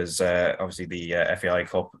flow because obviously the FAI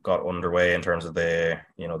Cup got underway in terms of the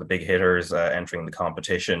big hitters entering the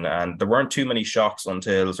competition, and there weren't too many shocks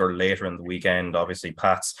until sort of later in the weekend. Obviously,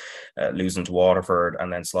 Pats losing to Waterford,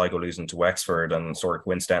 and then Sligo losing to Wexford, and sort of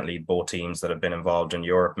coincidentally both teams that have been involved in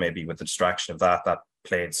Europe, maybe with the distraction of that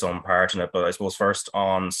played some part in it. But I suppose first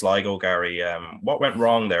on Sligo, Gary, what went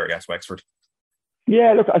wrong there against Wexford?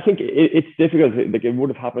 Yeah, look, I think it's difficult. Like it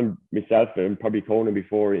would have happened myself and probably Conan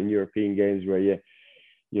before in European games where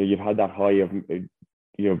you've had that high of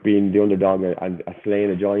being the underdog and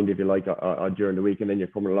slaying a giant, if you like, during the week, and then you're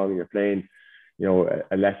coming along and you're playing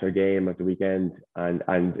a lesser game at the weekend, and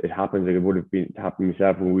it happens. Like it would have happened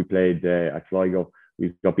myself when we played at Sligo.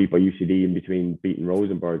 We got beat by UCD in between beating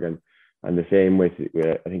Rosenborg, and the same with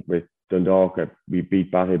I think with Dundalk, we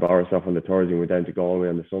beat Batty Borisov on the Thursday and went down to Galway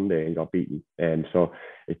on the Sunday and got beaten. So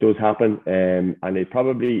it does happen, and it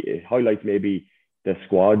highlights maybe the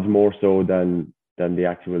squads more so than the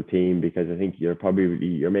actual team, because I think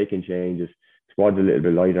you're making changes. Squad's a little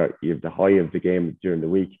bit lighter. You have the high of the game during the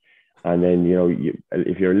week, and then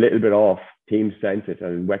if you're a little bit off, teams sense it.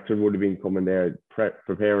 And Wexford would have been coming there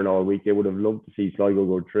preparing all week. They would have loved to see Sligo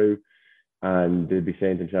go through, and they'd be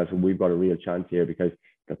saying to themselves, well, we've got a real chance here, because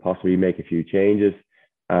they'll possibly make a few changes,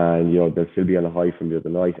 and they'll still be on a high from the other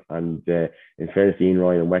night. And in fairness to Ian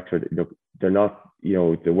Ryan and Wexford, look, they're not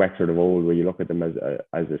the Wexford of old where you look at them as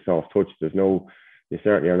a soft touch. They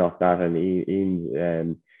certainly are not that. And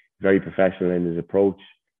Ian's very professional in his approach.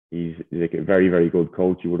 He's like a very, very good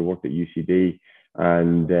coach. He would have worked at UCD,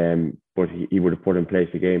 and but he would have put in place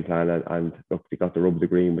a game plan, and look, they got the rub of the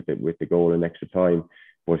green with the goal in extra time.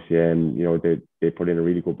 But they put in a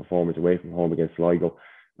really good performance away from home against Sligo,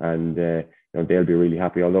 and they'll be really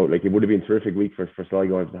happy. Although it would have been a terrific week for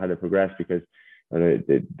Sligo if they had it progressed, because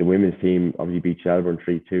the women's team obviously beat Shelbourne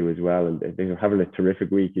 3-2 as well, and they're having a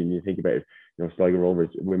terrific week. And you think about it, Sligo Rovers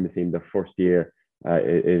women's team, their first year as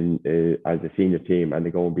a senior team, and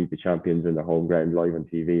they go and beat the champions in their home ground live on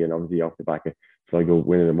TV, and obviously off the back of Sligo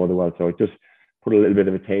winning at Motherwell. So it just put a little bit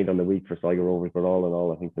of a taint on the week for Sligo Rovers, but all in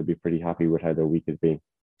all, I think they'll be pretty happy with how their week has been.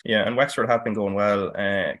 Yeah, and Wexford have been going well.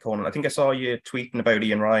 Conan, I think I saw you tweeting about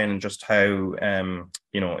Ian Ryan and just how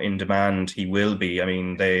in demand he will be. I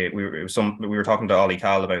mean, we were talking to Ollie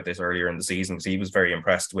Cal about this earlier in the season, because he was very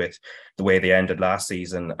impressed with the way they ended last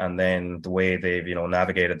season, and then the way they've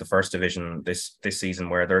navigated the first division this season,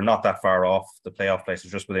 where they're not that far off the playoff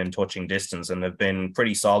places, just within touching distance, and they've been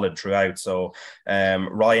pretty solid throughout. So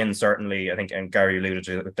Ryan certainly, I think, and Gary alluded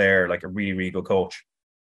to it there, like a really, really good coach.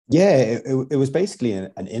 Yeah, it was basically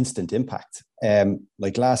an instant impact.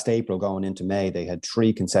 Like last April going into May, they had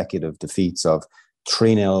 3 consecutive defeats of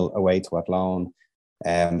 3-0 away to Athlone,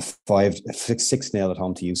 6-0 at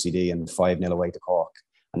home to UCD, and 5-0 away to Cork.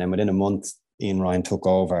 And then within a month, Ian Ryan took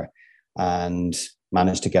over and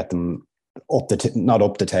managed to get them not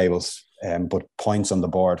up the tables, but points on the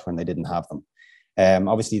board when they didn't have them.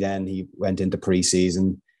 Obviously, then he went into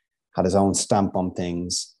pre-season, had his own stamp on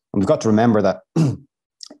things. And we've got to remember that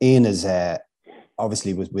Ian is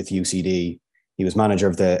obviously with UCD. He was manager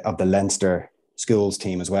of the Leinster schools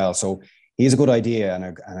team as well. So he has a good idea and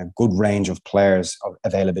a good range of players, of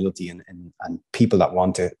availability and people that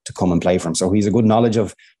want to come and play for him. So he's a good knowledge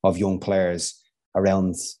of young players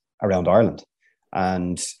around Ireland.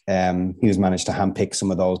 And he was managed to handpick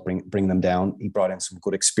some of those, bring them down. He brought in some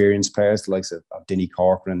good experienced players, the likes of Dinny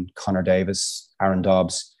Corcoran, Conor Davis, Aaron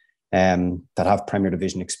Dobbs, that have Premier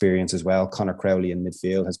Division experience as well. Conor Crowley in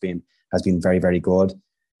midfield has been very, very good.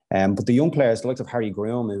 But the young players, the likes of Harry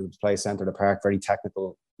Groom, who plays centre of the park, very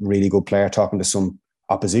technical, really good player, talking to some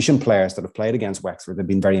opposition players that have played against Wexford, they've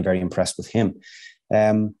been very, very impressed with him.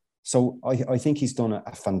 So I think he's done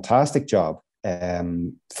a fantastic job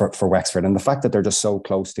for Wexford. And the fact that they're just so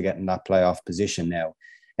close to getting that playoff position now.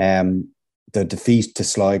 The defeat to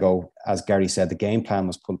Sligo, as Gary said, the game plan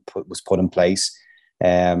was put in place.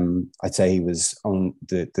 I'd say he was on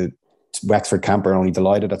the Wexford camper only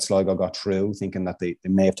delighted that Sligo got through, thinking that they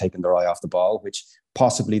may have taken their eye off the ball, which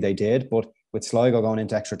possibly they did. But with Sligo going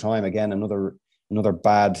into extra time, again, another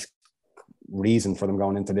bad reason for them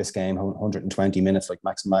going into this game, 120 minutes, like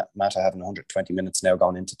Max Mata having 120 minutes now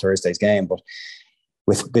going into Thursday's game. But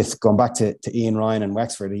with going back to Ian Ryan and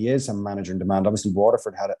Wexford, he is a manager in demand. Obviously,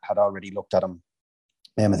 Waterford had already looked at him.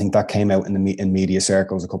 I think that came out in media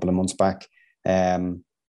circles a couple of months back.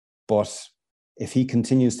 But if he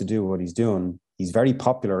continues to do what he's doing, he's very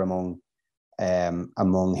popular among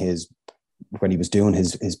his, when he was doing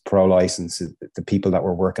his pro license, the people that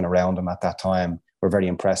were working around him at that time were very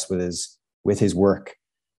impressed with his work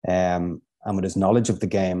and with his knowledge of the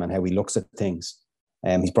game and how he looks at things.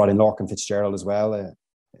 He's brought in Lorcan Fitzgerald as well,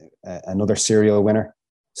 another serial winner.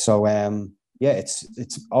 So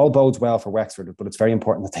it's all bodes well for Wexford, but it's very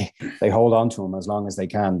important that they hold on to him as long as they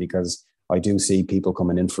can, because I do see people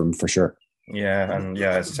coming in for him for sure. Yeah, and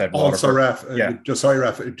yeah, as I said, also, Raf,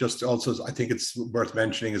 just also, I think it's worth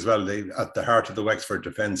mentioning as well, they at the heart of the Wexford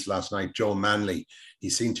defence last night, Joe Manley, he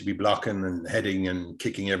seemed to be blocking and heading and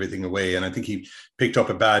kicking everything away, and I think he picked up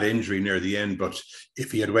a bad injury near the end, but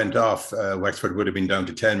if he had went off, Wexford would have been down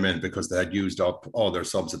to 10 men because they had used up all their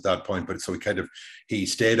subs at that point. But so he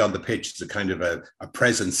stayed on the pitch as a kind of a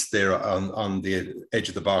presence there on the edge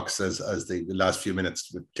of the box as the last few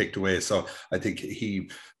minutes ticked away. So I think he,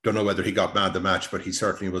 don't know whether he got man of the match, but he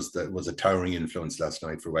certainly was a towering influence last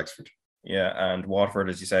night for Wexford. Yeah, and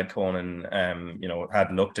Waterford, as you said, Conan,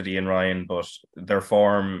 had looked at Ian Ryan, but their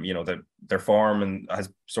form, their form and has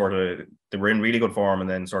sort of, they were in really good form, and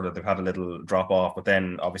then sort of they've had a little drop off. But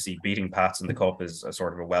then obviously beating Pats in the cup is a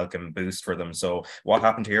sort of a welcome boost for them. So what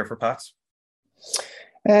happened here for Pats?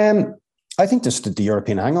 I think just the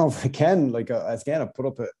European hangover again. Again, I put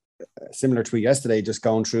up a similar tweet yesterday, just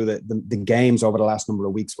going through the games over the last number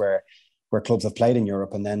of weeks where clubs have played in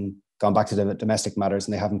Europe and then gone back to the domestic matters,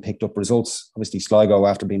 and they haven't picked up results. Obviously, Sligo,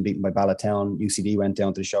 after being beaten by Ballatown, UCD went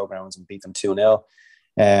down to the showgrounds and beat them 2-0.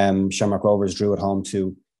 Shamrock Rovers drew at home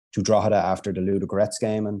to Drogheda after the Ludogorets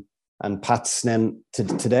game, and Pats then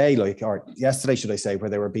today, or yesterday, should I say, where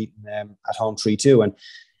they were beaten at home 3-2. And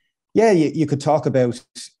yeah, you could talk about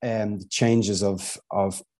the changes of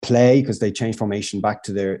play, because they changed formation back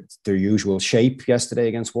to their usual shape yesterday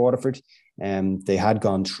against Waterford. They had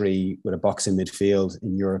gone 3 with a box in midfield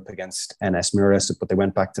in Europe against NS Muras, but they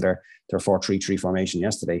went back to their 4-3-3 formation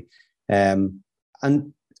yesterday. And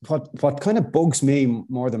what kind of bugs me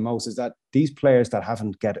more than most is that these players that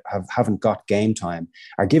haven't got game time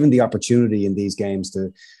are given the opportunity in these games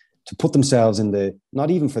to put themselves in not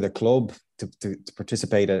even for the club to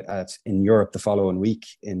participate in Europe the following week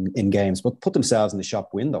in games, but put themselves in the shop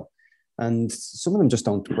window. And some of them just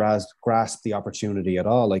don't grasp the opportunity at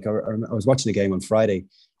all. I was watching a game on Friday,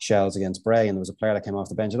 Shells against Bray, and there was a player that came off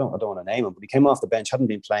the bench. I don't want to name him, but he came off the bench, hadn't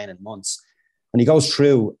been playing in months. And he goes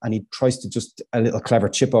through and he tries to just a little clever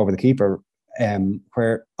chip over the keeper,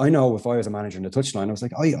 where I know if I was a manager in the touchline, I was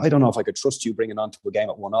like, I don't know if I could trust you bringing on to a game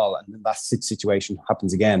at 1-1, and then that situation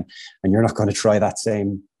happens again, and you're not going to try that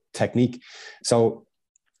same technique. So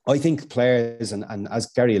I think players, and as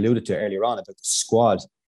Gary alluded to earlier on about the squad,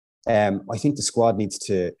 I think the squad needs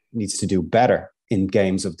to do better in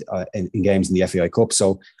games in the FAI Cup.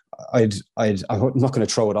 So I'm not going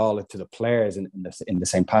to throw it all into the players in the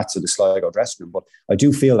St. Pat's or the Sligo dressing room, but I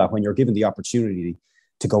do feel that when you're given the opportunity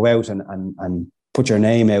to go out and put your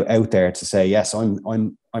name out there to say, yes,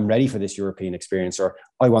 I'm ready for this European experience, or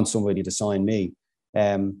I want somebody to sign me,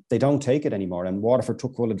 they don't take it anymore. And Waterford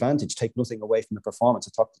took full advantage, take nothing away from the performance.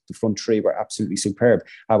 I thought the front three were absolutely superb.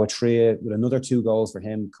 Awatria with another 2 goals for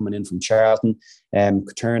him coming in from Charlton,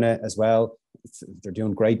 Caterna as well. They're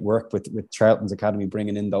doing great work with Charlton's academy,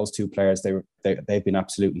 bringing in those 2 players. They've been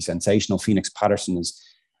absolutely sensational. Phoenix Patterson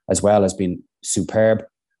as well has been superb.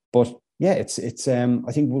 But yeah, it's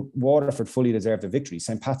I think Waterford fully deserved the victory.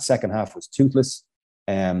 St. Pat's second half was toothless.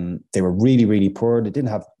 They were really, really poor. They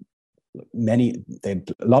didn't have they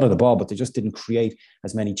had a lot of the ball, but they just didn't create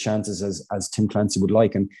as many chances as Tim Clancy would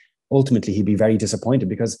like. And ultimately, he'd be very disappointed,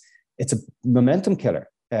 because it's a momentum killer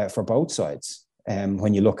for both sides.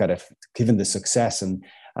 When you look at it, given the success and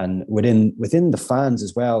within the fans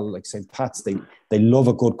as well, like St. Pat's, they love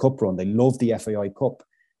a good cup run. They love the FAI Cup.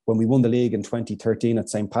 When we won the league in 2013 at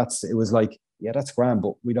St. Pat's, it was like, yeah, that's grand,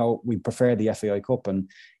 but we prefer the FAI Cup. And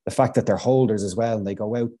the fact that they're holders as well, and they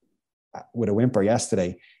go out with a whimper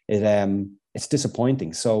yesterday, it's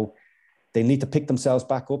disappointing. So they need to pick themselves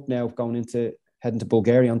back up now, heading to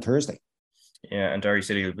Bulgaria on Thursday. Yeah, and Derry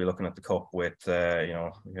City will be looking at the cup with,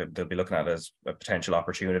 they'll be looking at it as a potential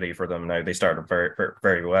opportunity for them. Now, they started very,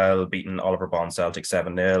 very well, beating Oliver Bond Celtic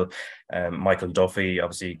 7-0. Michael Duffy,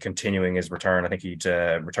 obviously continuing his return. I think he'd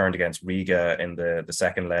returned against Riga in the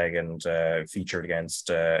second leg and featured against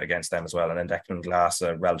them as well. And then Declan Glass,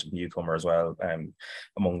 a relative newcomer as well,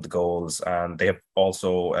 among the goals. And they have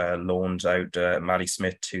also loaned out Maddie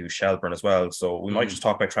Smith to Shelburne as well. So we might just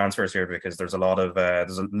talk about transfers here, because there's a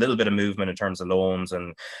little bit of movement in terms of loans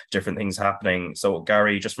and different things happening. So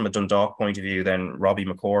Gary, just from a Dundalk point of view, then Robbie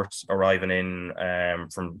McCourt arriving in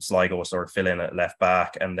from Sligo, sort of fill in at left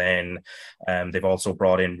back, and then they've also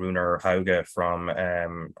brought in Runar Hauge from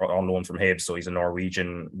on loan from Hibs, so he's a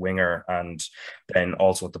Norwegian winger. And then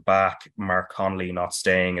also at the back, Mark Connolly not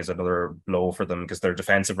staying is another blow for them, because their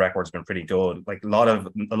defensive record's been pretty good. Like a lot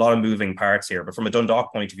of moving parts here, but from a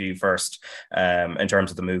Dundalk point of view first, in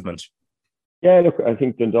terms of the movement. Yeah, look, I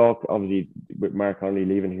think Dundalk, obviously, with Mark Connolly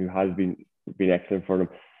leaving, who has been excellent for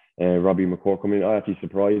them, Robbie McCourt coming in. I'm actually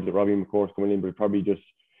surprised that Robbie McCourt's coming in, but probably just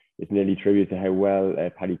it's nearly tribute to how well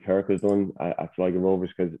Paddy Kirk has done at Sligo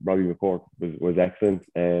Rovers, because Robbie McCourt was excellent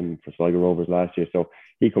for Sligo Rovers last year. So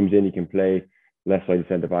he comes in, he can play left side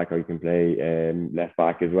centre back, or he can play left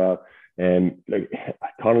back as well. Like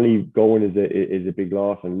Connolly going is a big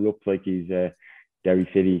loss, and looks like he's Derry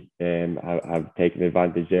City have taken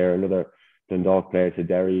advantage there. Another Dundalk player to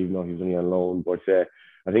Derry, even though he was only on loan. But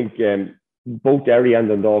I think both Derry and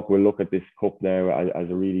Dundalk will look at this cup now as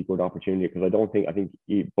a really good opportunity, because I think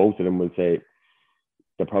both of them will say,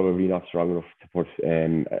 they're probably not strong enough to put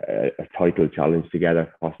a title challenge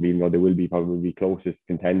together, possibly, even though they will be probably closest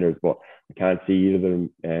contenders. But I can't see either of them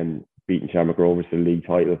beating Shamrock Rovers to the league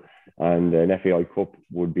title. And an FAI Cup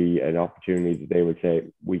would be an opportunity that they would say,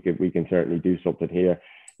 we can certainly do something here.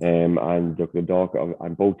 And look, the Dundalk,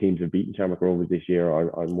 and both teams have beaten Shamrock Rovers this year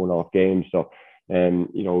on one-off games. So,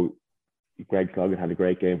 you know, Greg Sloggett had a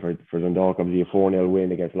great game for Dundalk. Obviously, a 4-0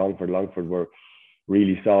 win against Longford. Longford were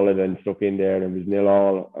really solid and stuck in there, and it was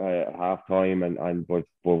 0-0 at half time. But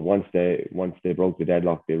once they broke the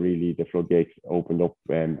deadlock, the floodgates opened up,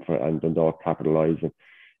 and Dundalk capitalised. And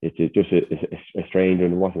it's just a strange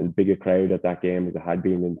one. It wasn't as big a crowd at that game as it had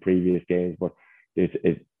been in previous games, but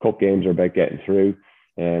cup games are about getting through,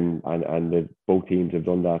 and both teams have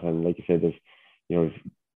done that. And like you said, there's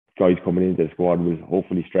guys coming into the squad will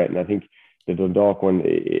hopefully strengthen. I think the Dundalk one,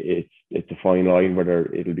 it's a fine line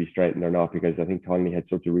whether it'll be strengthened or not, because I think Connolly had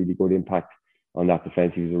such a really good impact on that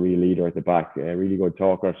defence. He was a real leader at the back, a really good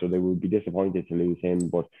talker, so they would be disappointed to lose him.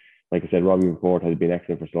 But like I said, Robbie McCourt has been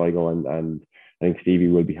excellent for Sligo, and I think Stevie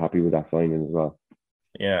will be happy with that signing as well.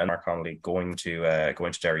 Yeah, and Mark Connolly going to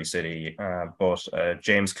Derry City, but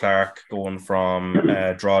James Clark going from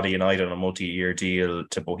Drogheda United on a multi-year deal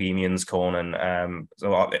to Bohemians, Conan.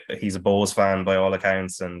 So he's a Bohs fan by all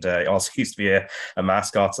accounts, and he also used to be a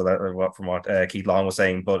mascot. So that from what Keith Long was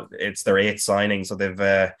saying, but it's their 8th signing, so they've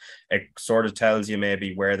it sort of tells you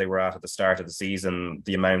maybe where they were at the start of the season,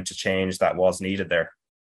 the amount of change that was needed there.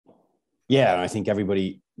 Yeah, and I think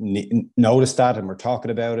everybody noticed that, and we're talking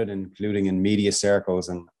about it, including in media circles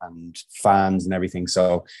and fans and everything.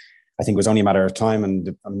 So I think it was only a matter of time,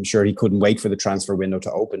 and I'm sure he couldn't wait for the transfer window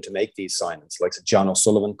to open to make these signings. Like John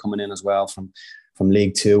O'Sullivan coming in as well from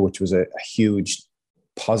League Two, which was a huge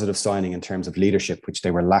positive signing in terms of leadership, which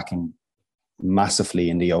they were lacking massively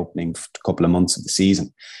in the opening couple of months of the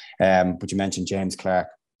season. But you mentioned James Clark.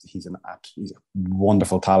 He's a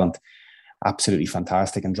wonderful talent. Absolutely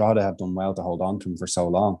fantastic, and Drogheda have done well to hold on to him for so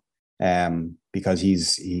long, because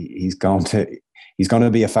he's going to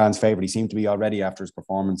be a fan's favourite. He seemed to be already after his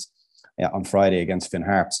performance on Friday against Finn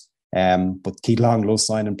Harps. But Keith Long loves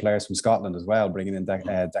signing players from Scotland as well, bringing in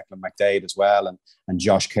Declan McDade as well, and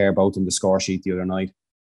Josh Kerr both in the score sheet the other night,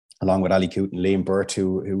 along with Ali Coote and Liam Burt,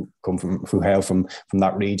 who hail from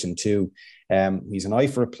that region too. He's an eye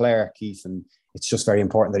for a player, Keith, and it's just very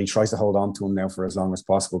important that he tries to hold on to him now for as long as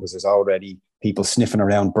possible, because there's already people sniffing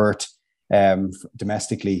around Burt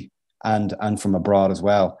domestically and from abroad as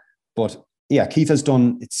well. But yeah, Keith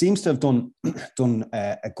seems to have done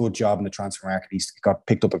a good job in the transfer market. He's got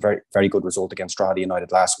picked up a very, very good result against Drogheda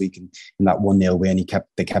United last week in that 1-0 win.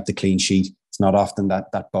 They kept a clean sheet. It's not often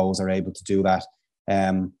that Bohs are able to do that.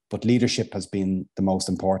 But leadership has been the most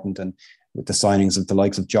important, and with the signings of the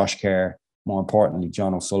likes of Josh Kerr, more importantly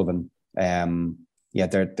John O'Sullivan,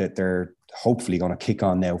 they're hopefully going to kick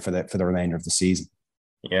on now for the remainder of the season.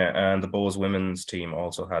 Yeah, and the Bohs women's team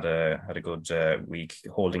also had a good week,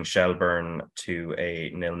 holding Shelburne to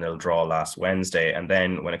a 0-0 draw last Wednesday. And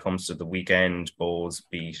then when it comes to the weekend, Bohs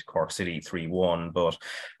beat Cork City 3-1. But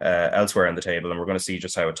elsewhere in the table, and we're going to see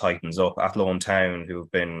just how it tightens up, Athlone Town, who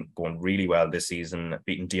have been going really well this season,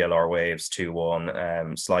 beating DLR Waves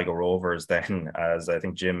 2-1. Sligo Rovers then, as I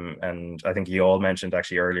think Jim and I think you all mentioned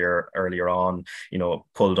actually earlier on,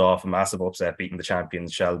 pulled off a massive upset, beating the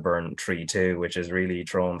champions Shelburne 3-2, which is really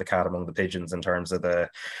thrown the cat among the pigeons in terms of the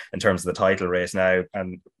title race now,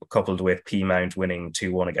 and coupled with Peamount winning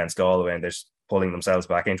 2-1 against Galway, and they're pulling themselves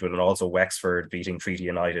back into it, and also Wexford beating Treaty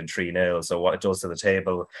United 3-0. So what it does to the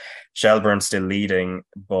table, Shelburne still leading,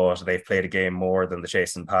 but they've played a game more than the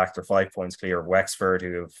chasing pack. They're 5 points clear of Wexford,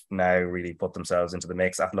 who have now really put themselves into the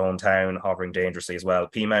mix. Athlone Town hovering dangerously as well.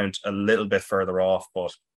 Peamount a little bit further off,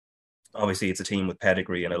 but obviously it's a team with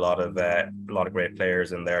pedigree and a lot of great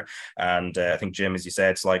players in there. And I think, Jim, as you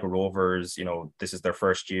said, Sligo Rovers, this is their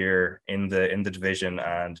first year in the division,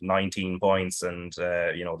 and 19 points, and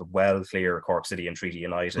the well clear Cork City and Treaty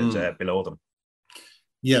United below them.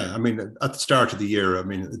 Yeah, I mean, at the start of the year,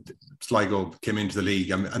 Sligo came into the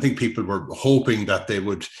league. I think people were hoping that they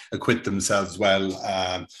would acquit themselves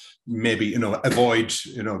well, maybe, avoid,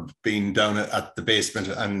 being down at the basement.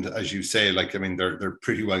 And as you say, they're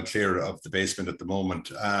pretty well clear of the basement at the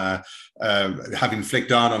moment. Having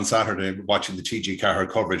flicked on Saturday, watching the TG Cahir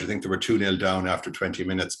coverage, I think they were 2-0 down after 20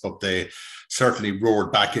 minutes, but they certainly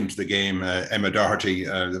roared back into the game. Emma Doherty,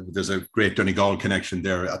 there's a great Donegal connection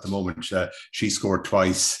there at the moment. She scored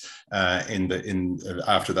twice.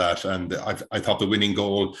 after that. And I thought the winning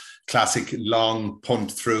goal, classic long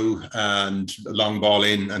punt through and long ball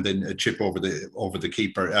in, and then a chip over the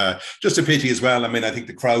keeper. Just a pity as well. I mean, I think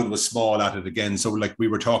the crowd was small at it again. So like we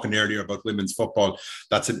were talking earlier about women's football,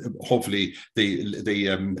 that's hopefully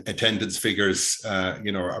the attendance figures,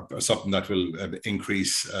 are something that will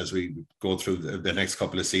increase as we go through the next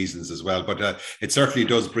couple of seasons as well. But it certainly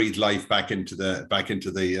does breathe life back into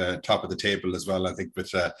the top of the table as well. I think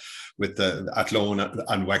with Athlone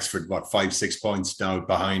and Wexford, 5-6 points now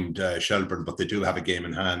behind Shelbourne, but they do have a game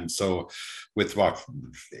in hand. So with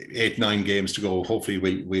 8-9 games to go, hopefully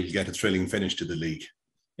we'll get a thrilling finish to the league.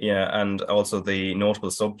 Yeah, and also the notable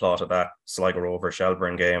subplot of that Sligo Rovers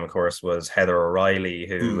Shelbourne game, of course, was Heather O'Reilly,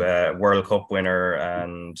 who World Cup winner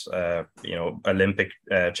and Olympic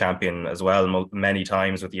champion as well, many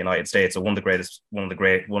times with the United States. So one of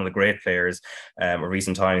the great players of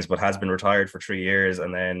recent times, but has been retired for 3 years,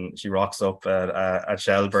 and then she rocks up at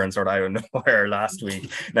Shelbourne sort of out of nowhere last week.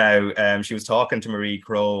 Now she was talking to Marie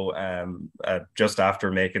Crowe just after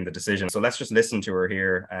making the decision. So let's just listen to her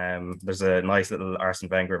here. There's a nice little Arsene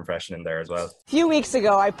Wenger impression in there as well. A few weeks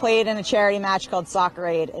ago, I played in a charity match called Soccer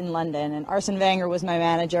Aid in London, and Arsene Wenger was my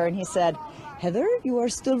manager, and he said, "Heather, you are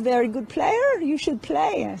still a very good player. You should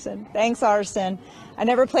play." I said, "Thanks, Arsene." I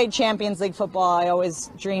never played Champions League football. I always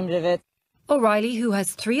dreamed of it. O'Reilly, who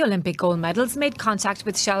has 3 Olympic gold medals, made contact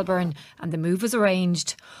with Shelbourne and the move was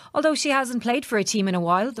arranged. Although she hasn't played for a team in a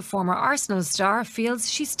while, the former Arsenal star feels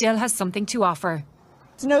she still has something to offer.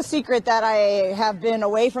 It's no secret that I have been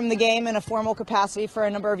away from the game in a formal capacity for a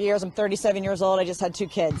number of years. I'm 37 years old. I just had 2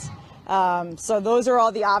 kids. So those are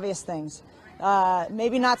all the obvious things.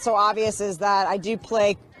 Maybe not so obvious is that I do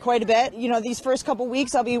play quite a bit. These first couple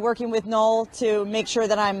weeks I'll be working with Noel to make sure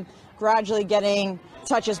that I'm gradually getting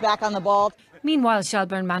touches back on the ball. Meanwhile,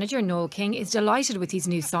 Shelbourne manager Noel King is delighted with his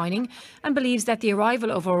new signing and believes that the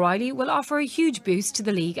arrival of O'Reilly will offer a huge boost to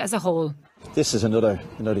the league as a whole. This is another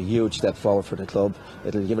huge step forward for the club.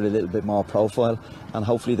 It'll give it a little bit more profile and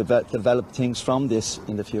hopefully develop things from this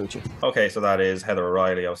in the future. Okay, so that is Heather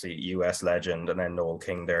O'Reilly, obviously US legend, and then Noel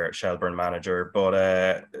King there, Shelbourne manager.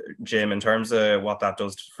 But Jim, in terms of what that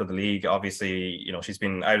does for the league, obviously, she's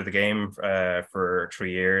been out of the game for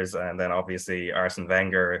 3 years, and then obviously Arsene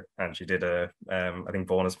Wenger, and she did I think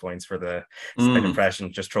bonus points for the second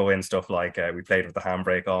impression, just throw in stuff like we played with the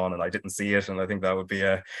handbrake on and I didn't see it, and I think that would be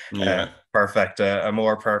a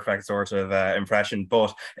more perfect sort of impression.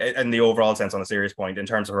 But in the overall sense, on a serious point, in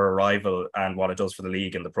terms of her arrival and what it does for the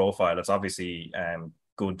league and the profile, it's obviously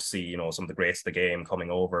good to see some of the greats of the game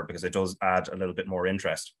coming over, because it does add a little bit more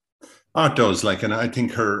interest. Oh, it does. And I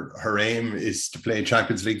think her aim is to play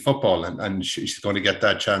Champions League football, and she's going to get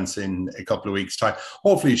that chance in a couple of weeks' time.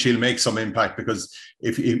 Hopefully she'll make some impact, because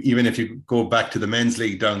even if you go back to the men's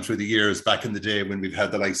league down through the years, back in the day when we've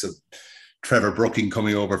had the likes of Trevor Brooking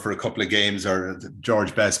coming over for a couple of games, or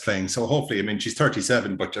George Best playing. So hopefully, she's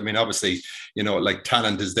 37, but obviously,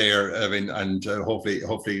 talent is there. And hopefully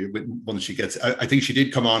once she gets, I think she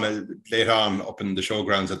did come on late on up in the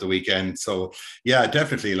showgrounds at the weekend. So yeah,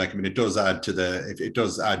 definitely. It does add to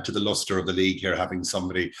the luster of the league here, having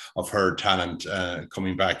somebody of her talent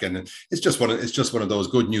coming back, and it's just one of those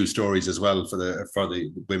good news stories as well for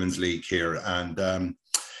the women's league here. And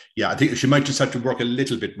yeah, I think she might just have to work a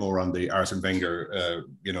little bit more on the Arsene Wenger,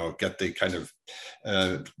 get the kind of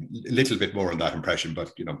little bit more on that impression,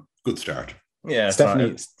 but, good start. Yeah,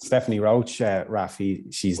 Stephanie Roach,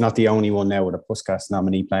 Rafi, she's not the only one now with a Puskas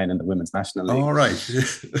nominee playing in the Women's National League. All right.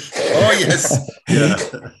 Oh, yes.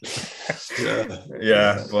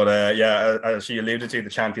 Yeah. But as she alluded to, the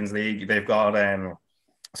Champions League, they've got...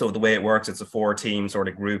 So the way it works, it's a 4-team sort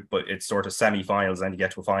of group, but it's sort of semi-finals and you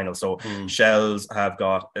get to a final. So Shells have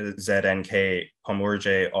got ZNK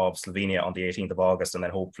Pomorje of Slovenia on the 18th of August, and then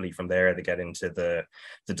hopefully from there they get into the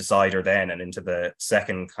decider then and into the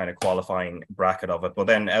second kind of qualifying bracket of it. But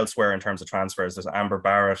then elsewhere in terms of transfers, there's Amber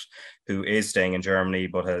Barrett, who is staying in Germany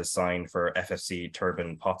but has signed for FFC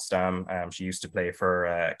Turbin Potsdam. She used to play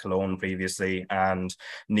for Cologne previously, and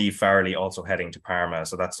Niamh Farrelly also heading to Parma.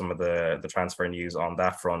 So that's some of the transfer news on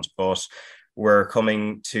that front. But we're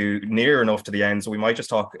coming to near enough to the end, so we might just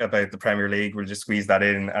talk about the Premier League. We'll just squeeze that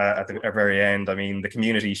in at the very end. The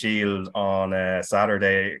Community Shield on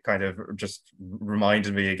Saturday kind of just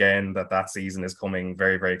reminded me again that season is coming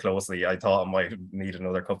very, very closely. I thought I might need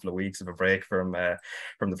another couple of weeks of a break from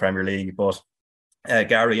the Premier League, but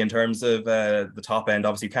Gary, in terms of the top end,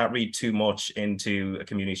 obviously you can't read too much into a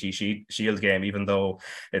Community Shield game, even though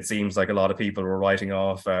it seems like a lot of people were writing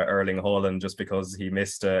off Erling Haaland just because he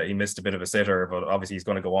missed a bit of a sitter, but obviously he's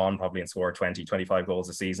going to go on probably and score 20-25 goals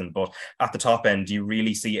a season. But at the top end, do you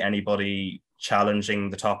really see anybody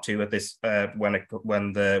challenging the top two at this when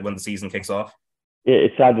the season kicks off? Yeah,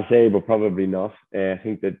 it's sad to say, but probably not. I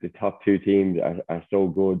think that the top two teams are so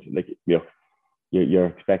good. Like, you're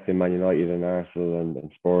expecting Man United and Arsenal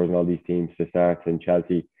and Spurs and all these teams to start, and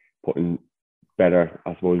Chelsea putting better,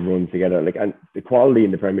 I suppose, runs together. Like, and the quality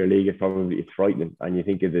in the Premier League is it's frightening. And you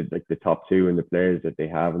think of the top two and the players that they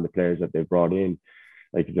have and the players that they've brought in,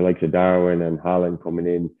 like the likes of Darwin and Haaland coming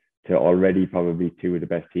in to already probably two of the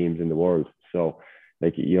best teams in the world. So,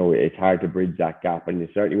 like, it's hard to bridge that gap, and it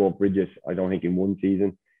certainly won't bridge it, I don't think, in one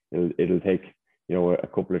season. It'll take, a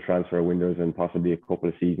couple of transfer windows and possibly a couple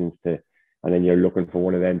of seasons and then you're looking for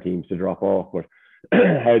one of them teams to drop off. But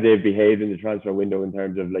how they've behaved in the transfer window in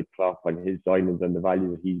terms of like Klopp and his signings and the value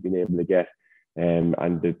that he's been able to get, and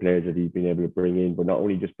the players that he's been able to bring in, but not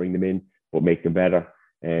only just bring them in, but make them better.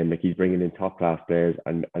 Like, he's bringing in top class players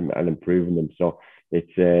and improving them. So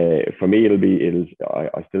it's for me,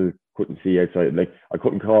 I still couldn't see outside. Like, I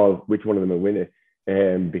couldn't call which one of them will win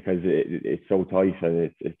it, because it's so tight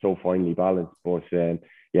and it's so finely balanced. But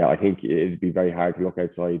I think it'd be very hard to look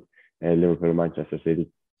outside Liverpool and Manchester City.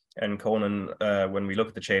 And Conan, when we look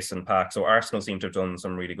at the chasing pack, so Arsenal seem to have done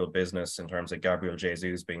some really good business in terms of Gabriel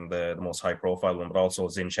Jesus being the most high-profile one, but also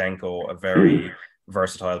Zinchenko, a very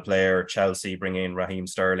versatile player. Chelsea bring in Raheem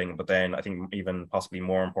Sterling, but then I think even possibly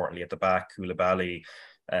more importantly at the back, Koulibaly,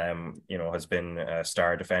 has been a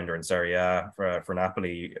star defender in Serie A for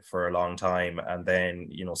Napoli for a long time. And then,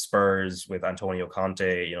 Spurs with Antonio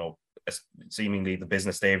Conte, seemingly the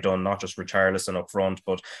business they've done, not just Richarlison up front,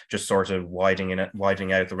 but just sort of widening out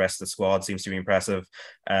the rest of the squad seems to be impressive.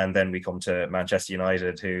 And then we come to Manchester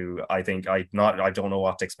United, who I think I don't know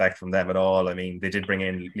what to expect from them at all. I mean, they did bring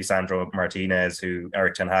in Lisandro Martinez, who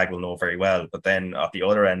Erik ten Hag will know very well. But then at the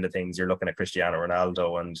other end of things, you're looking at Cristiano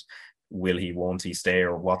Ronaldo, and won't he stay,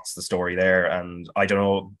 or what's the story there? And I don't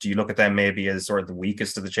know, do you look at them maybe as sort of the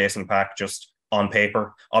weakest of the chasing pack just on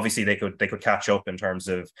paper? Obviously they could catch up in terms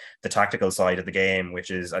of the tactical side of the game,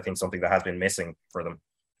 which is, I think, something that has been missing for them.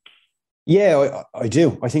 Yeah, I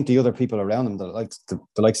do. I think the other people around them, the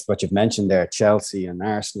likes of what you've mentioned there, Chelsea and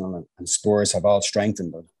Arsenal and Spurs, have all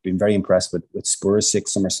strengthened. I've been very impressed with Spurs'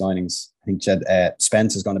 6 summer signings. I think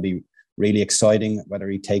Spence is going to be really exciting. Whether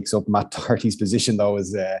he takes up Matt Doherty's position, though,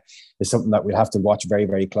 is something that we'll have to watch very,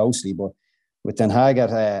 very closely. But with Ten Hag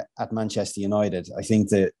at Manchester United, I think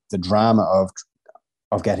the drama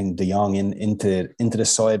of getting De Jong into the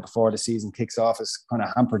side before the season kicks off has kind of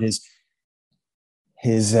hampered his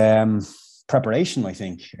preparation. I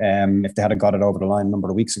think if they had got it over the line a number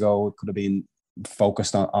of weeks ago, it could have been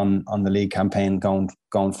focused on the league campaign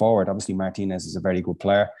going forward. Obviously, Martinez is a very good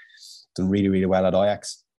player, done really, really well at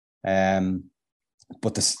Ajax.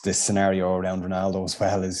 But this scenario around Ronaldo as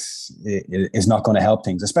well is not going to help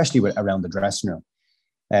things, especially around the dressing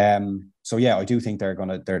room. So yeah, I do think they'll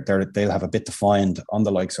have a bit to find on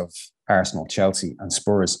the likes of Arsenal, Chelsea, and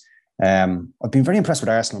Spurs. I've been very impressed with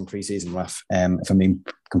Arsenal in pre-season, Raf, if I'm being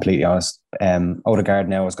completely honest. Odegaard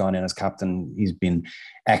now has gone in as captain. He's been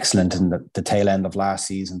excellent in the tail end of last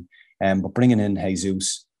season. But bringing in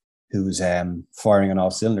Jesus, who's firing on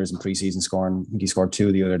all cylinders in pre-season, scoring, I think he scored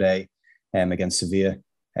 2 the other day against Sevilla.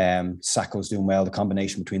 Sakho's doing well. The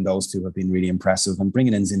combination between those two have been really impressive. And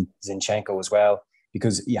bringing in Zinchenko as well,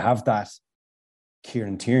 because you have that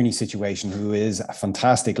Kieran Tierney situation, who is a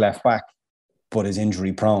fantastic left back, but is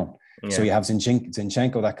injury prone. Yeah. So you have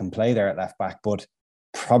Zinchenko that can play there at left back, but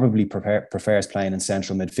probably prefers playing in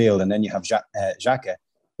central midfield. And then you have Xhaka,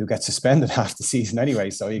 who gets suspended half the season anyway.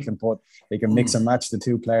 So you can mix and match the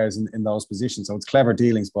two players in those positions. So it's clever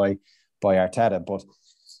dealings by Arteta. But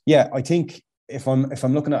yeah, I think if I'm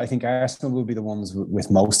looking at, I think Arsenal will be the ones with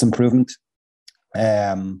most improvement.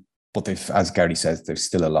 But as Gary says, there's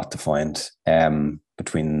still a lot to find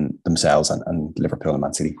between themselves and Liverpool and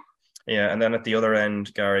Man City. Yeah, and then at the other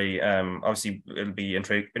end, Gary, obviously it'll be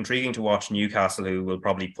intriguing to watch Newcastle, who will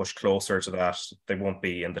probably push closer to that. They won't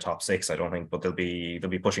be in the top 6, I don't think, but they'll be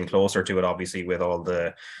pushing closer to it, obviously, with all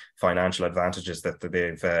the financial advantages that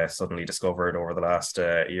they've suddenly discovered over the last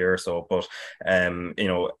year or so. But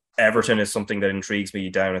Everton is something that intrigues me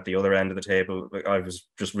down at the other end of the table. I was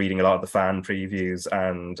just reading a lot of the fan previews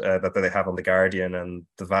and that they have on The Guardian, and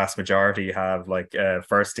the vast majority have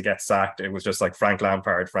first to get sacked. It was just like Frank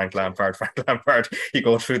Lampard. You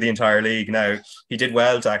go through the entire league. Now, he did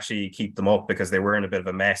well to actually keep them up because they were in a bit of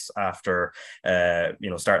a mess after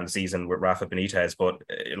starting the season with Rafa Benitez. But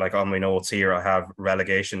on my notes here, I have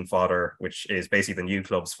relegation fodder, which is basically the new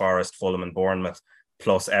clubs, Forest, Fulham and Bournemouth,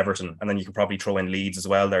 plus Everton, and then you can probably throw in Leeds as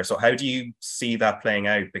well there. So how do you see that playing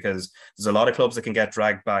out? Because there's a lot of clubs that can get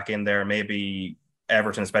dragged back in there. Maybe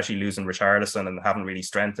Everton, especially losing Richarlison and haven't really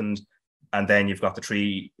strengthened. And then you've got the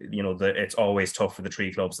three, it's always tough for the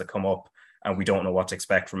three clubs that come up, and we don't know what to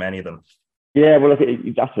expect from any of them. Yeah, well, look,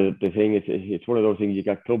 that's the thing. It's one of those things. You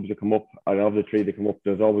got clubs that come up, and of the three that come up,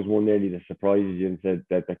 there's always one nearly that surprises you and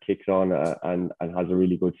that kicks on and has a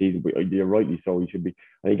really good season. But you're rightly so. You should be.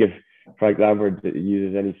 I think if Frank Lampard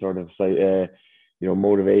uses any sort of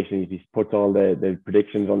motivation, he puts all the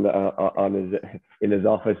predictions in his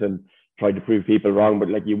office and tried to prove people wrong.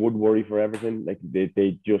 But you would worry for Everton.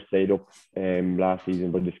 They just stayed up last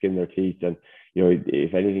season by the skin of their teeth, and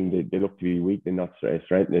if anything, they look to be weak and not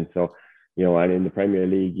strengthening. So. And in the Premier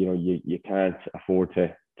League, you can't afford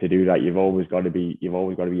to do that. You've always got to be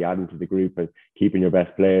adding to the group and keeping your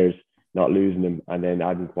best players, not losing them, and then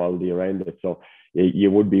adding quality around it. So you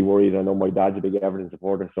would be worried. I know my dad's a big Everton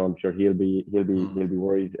supporter, so I'm sure he'll be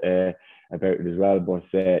worried about it as well. But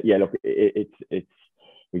look, it's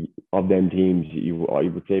of them teams. I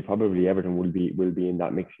would say probably Everton will be in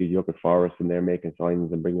that mix. You look at Forest and they're making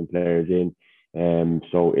signings and bringing players in.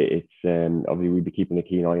 So it's obviously we'll be keeping a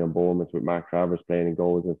keen eye on Bournemouth with Mark Travers playing in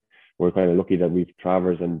goals, and we're kind of lucky that we've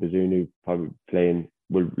Travers and Bazunu probably playing.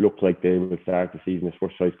 Will look like they will start the season as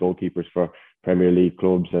first choice goalkeepers for Premier League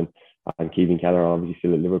clubs, and Kevin Keller obviously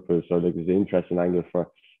still at Liverpool. So there's an interesting angle for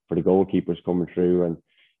the goalkeepers coming through,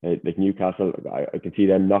 and Newcastle, I can see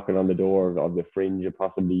them knocking on the door of the fringe of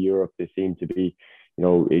possibly Europe. They seem to be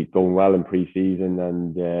going well in pre-season,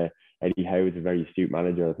 and Eddie Howe is a very astute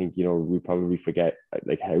manager. I think, we probably forget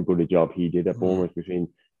how good a job he did at Bournemouth between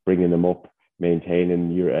bringing them up, maintaining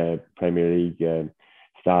your Premier League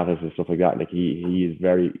status and stuff like that. He is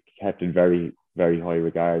kept in very, very high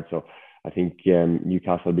regard. So I think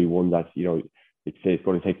Newcastle will be one that, it's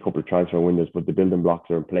going to take a couple of transfer windows, but the building blocks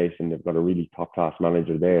are in place and they've got a really top class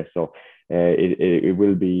manager there. So it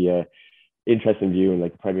will be interesting view, and the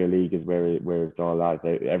Premier League is where it's all at.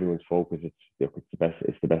 Everyone's focus.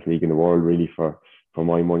 It's the best league in the world, really, for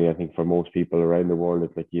my money. I think for most people around the world,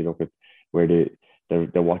 it's you look at where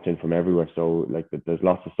they're watching from everywhere. So there's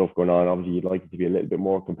lots of stuff going on. Obviously, you'd like it to be a little bit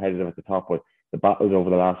more competitive at the top, but the battles over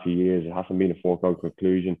the last few years, it hasn't been a foregone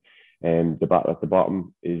conclusion. And the battle at the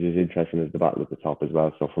bottom is as interesting as the battle at the top as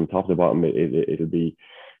well. So from top to bottom, it'll be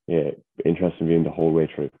interesting viewing the whole way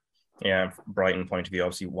through. Yeah, Brighton point of view,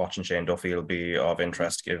 obviously watching Shane Duffy will be of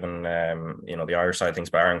interest given, the Irish side of things.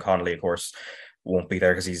 But Aaron Connolly, of course, won't be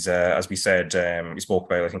there because he's, as we said, we spoke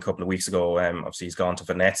about, I think, a couple of weeks ago, obviously he's gone to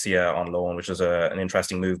Venezia on loan, which is an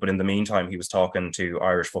interesting move. But in the meantime, he was talking to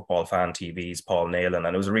Irish Football Fan TV's Paul Nealon,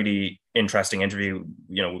 and it was a really interesting interview.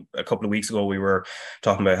 A couple of weeks ago, we were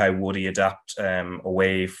talking about how would he adapt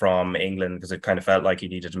away from England, because it kind of felt like he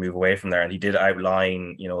needed to move away from there. And he did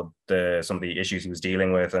outline, some of the issues he was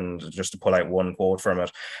dealing with. And just to pull out one quote from it,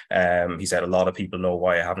 he said, "A lot of people know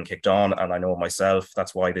why I haven't kicked on, and I know myself.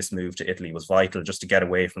 That's why this move to Italy was vital, just to get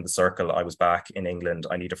away from the circle. I was back in England.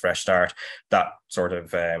 I need a fresh start." That sort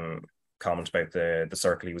of comment about the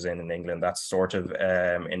circle he was in England, that's sort of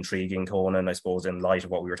intriguing, Conan, I suppose, in light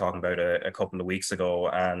of what we were talking about a couple of weeks ago.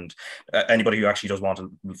 And anybody who actually does want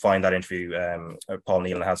to find that interview, Paul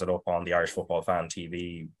Nealon has it up on the Irish Football Fan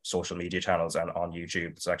TV social media channels and on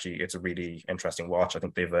YouTube. It's a really interesting watch. I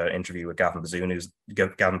think they've an interview with Gavin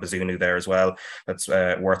Bazunu there as well. That's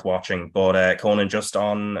worth watching. But Conan, just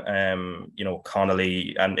on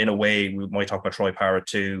Connolly, and in a way we might talk about Troy Parrott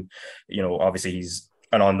too. Obviously he's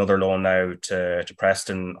on another loan now to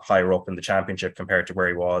Preston, higher up in the Championship compared to where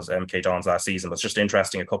he was MK Dons last season. But it's just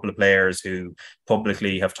interesting, a couple of players who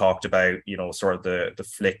publicly have talked about, sort of the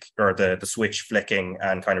flick or the switch flicking,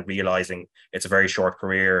 and kind of realizing it's a very short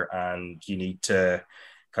career and you need to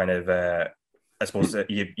kind of, I suppose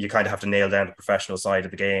you kind of have to nail down the professional side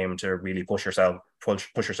of the game to really push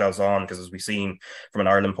yourselves on, because as we've seen from an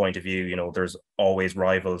Ireland point of view, there's always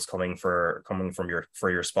rivals coming from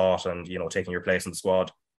your spot and taking your place in the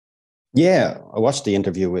squad. Yeah, I watched the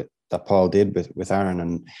interview that Paul did with Aaron,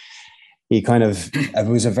 and he kind of, it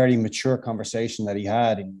was a very mature conversation that he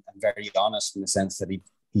had, and very honest in the sense that he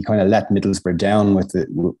kind of let Middlesbrough down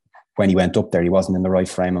when he went up there. He wasn't in the right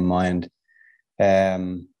frame of mind,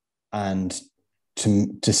 and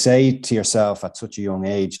to say to yourself at such a young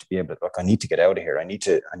age to be able to, look, I need to get out of here. I need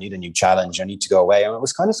a new challenge. I need to go away. And it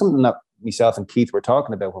was kind of something that myself and Keith were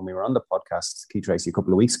talking about when we were on the podcast, Keith Tracy, a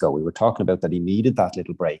couple of weeks ago. We were talking about that he needed that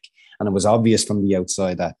little break. And it was obvious from the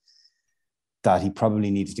outside that he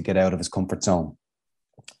probably needed to get out of his comfort zone.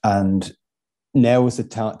 And now is the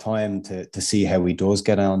time to see how he does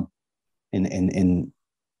get on in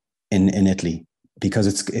Italy, because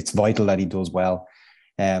it's vital that he does well.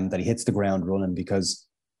 That he hits the ground running, because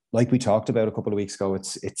like we talked about a couple of weeks ago,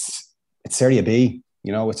 it's Serie B.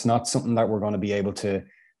 You know, it's not something that we're going to be able to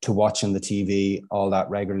watch on the TV all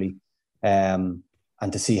that regularly, and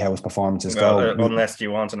to see how his performances go. Unless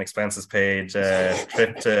you want an expenses paid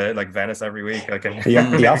trip to like Venice every week, I can. He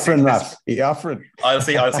offering that. He offering. I'll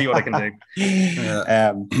see what I can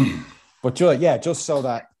do. But just so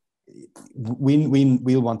that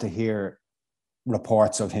we'll want to hear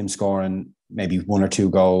reports of him scoring maybe 1 or 2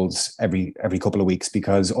 goals every couple of weeks,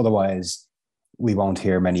 because otherwise we won't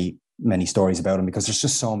hear many stories about him, because there's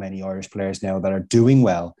just so many Irish players now that are doing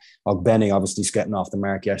well. Benny obviously getting off the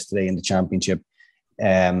mark yesterday in the championship.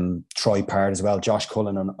 Troy Parrott as well. Josh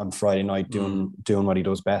Cullen on Friday night doing what he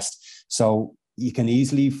does best. So you can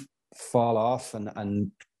easily fall off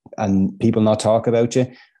and people not talk about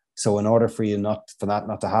you. So in order for that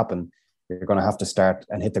not to happen, you're going to have to start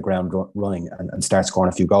and hit the ground running and start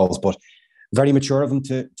scoring a few goals. But very mature of him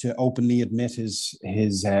to openly admit his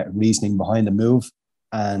reasoning behind the move,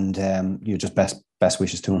 and just best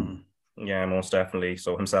wishes to him. Yeah, most definitely.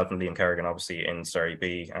 So himself and Liam Kerrigan obviously in Serie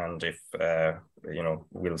B, and if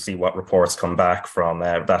we'll see what reports come back from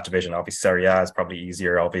that division. Obviously Serie A is probably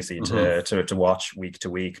easier obviously to watch week to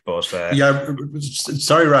week, but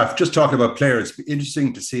sorry Raf, just talking about players,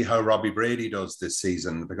 interesting to see how Robbie Brady does this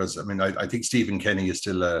season, because I mean I think Stephen Kenny is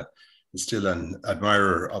still an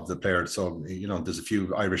admirer of the player. So, there's a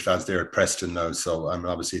few Irish lads there at Preston now. So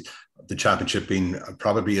obviously the championship being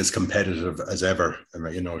probably as competitive as ever,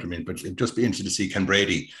 you know what I mean? But it'd just be interesting to see, can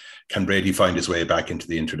Brady find his way back into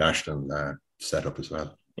the international setup as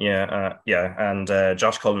well? And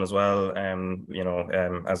Josh Cullen as well.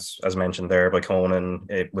 As mentioned there by Conan,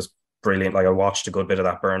 it was brilliant. Like, I watched a good bit of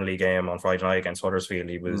that Burnley game on Friday night against Huddersfield.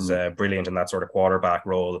 He was brilliant in that sort of quarterback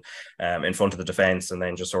role in front of the defence, and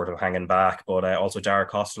then just sort of hanging back. But also Dara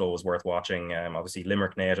Costello was worth watching. Obviously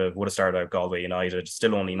Limerick native, would have started out Galway United,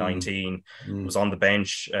 still only 19, was on the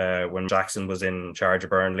bench when Jackson was in charge of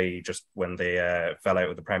Burnley, just when they fell out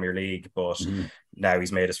of the Premier League. But now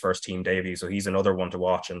he's made his first team debut, so he's another one to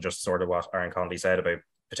watch. And just sort of what Aaron Connolly said about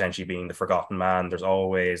potentially being the forgotten man, there's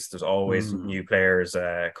always new players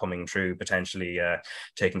coming through, potentially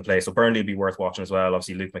taking place. So Burnley would be worth watching as well.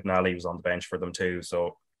 Obviously Luke McNally was on the bench for them too,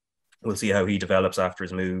 so we'll see how he develops after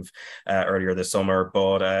his move earlier this summer.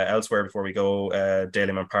 But elsewhere, before we go,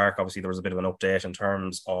 Dalymount Park, obviously there was a bit of an update in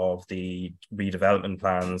terms of the redevelopment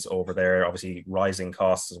plans over there. Obviously rising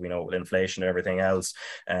costs, as we know, with inflation and everything else.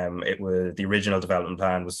 It was the original development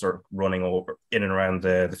plan was sort of running over in and around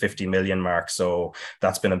the 50 million mark. So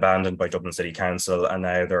that's been abandoned by Dublin City Council, and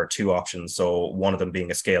now there are 2 options. So one of them being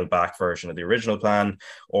a scaled back version of the original plan,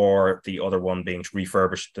 or the other one being to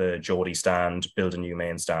refurbish the Jody stand, build a new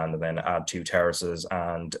main stand, and then add 2 terraces.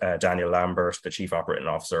 And Daniel Lambert, the chief operating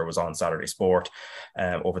officer, was on Saturday Sport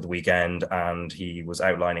over the weekend, and he was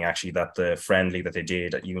outlining actually that the friendly that they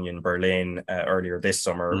did at Union Berlin earlier this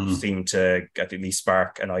summer seemed to at least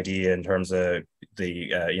spark an idea in terms of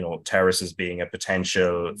the terraces being a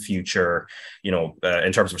potential future,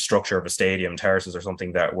 in terms of structure of a stadium. Terraces are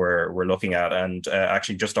something that we're looking at. And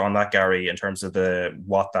actually just on that, Gary, in terms of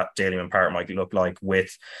what that Dalymount Park might look like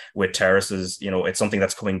with terraces, it's something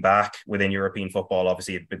that's coming back within European football.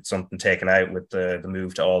 Obviously it's something taken out with the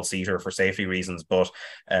move to all-seater for safety reasons, but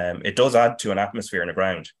it does add to an atmosphere in the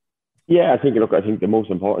ground. Yeah, I think the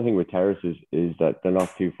most important thing with terraces is that they're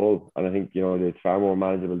not too full, and I think it's far more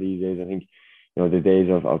manageable these days. I think the days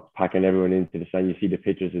of packing everyone into the stand, you see the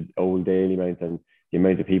pictures of old Dalymount and the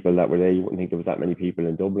amount of people that were there. You wouldn't think there was that many people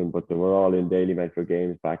in Dublin, but they were all in Dalymount for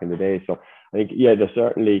games back in the day. So I think there's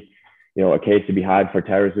certainly a case to be had for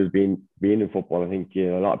terraces being in football. I think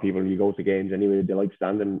a lot of people, you go to games anyway, they like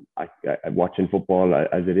standing watching football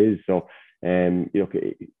as it is. So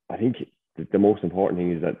I think the most important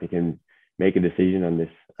thing is that they can make a decision on this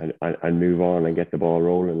and move on and get the ball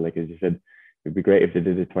rolling. Like as you said, it'd be great if they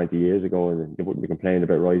did it 20 years ago and they wouldn't be complaining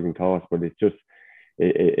about rising costs. But it's just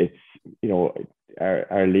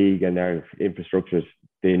our league and our infrastructures,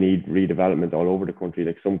 they need redevelopment all over the country.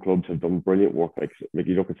 Like some clubs have done brilliant work. Like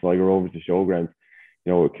you look at Sligo Rovers, the Showground,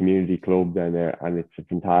 a community club down there, and it's a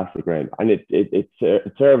fantastic ground. And it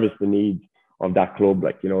serves the needs of that club.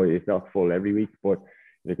 Like, it's not full every week, but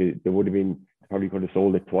there would have been probably could have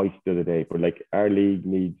sold it twice the other day. But like, our league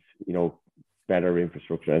needs, you know, better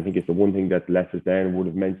infrastructure. I think it's the one thing that lets us down. Would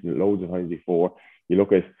have mentioned it loads of times before. You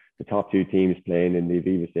look at the top 2 teams playing in the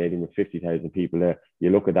Aviva Stadium with 50,000 people there.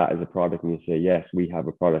 You look at that as a product and you say, yes, we have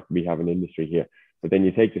a product, we have an industry here. But then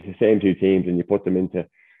you take the same 2 teams and you put them into,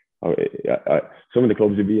 some of the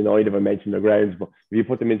clubs would be annoyed if I mentioned their grounds, but if you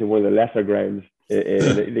put them into one of the lesser grounds,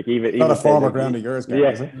 like even not a former ground of yours,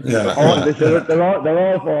 yeah, is it? they're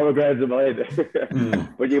all former grounds of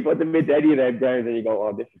mine. But you put them into any of them grounds and you go,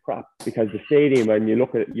 oh, this is crap, because the stadium, and you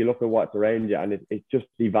look at what's around you, and it just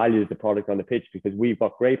devalues the product on the pitch, because we've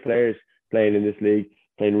got great players playing in this league,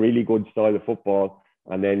 playing really good style of football,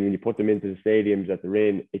 and then when you put them into the stadiums that they're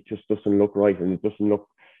in, it just doesn't look right, and it doesn't look.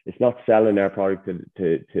 It's not selling our product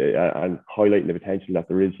to and highlighting the potential that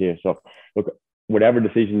there is here. So, look, whatever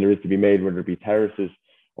decision there is to be made, whether it be terraces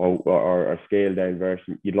or scale down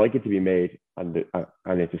version, you'd like it to be made, and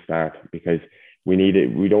it's a start, because we need it.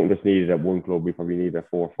 We don't just need it at one club. We probably need it at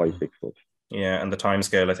 4, 5, 6 clubs. Yeah, and the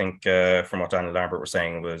timescale, I think, from what Daniel Lambert was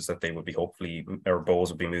saying, was that they would be Bohs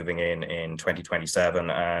would be moving in 2027.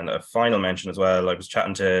 And a final mention as well, I was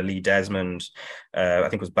chatting to Lee Desmond, I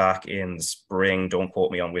think it was back in the spring. Don't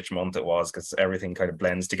quote me on which month it was, because everything kind of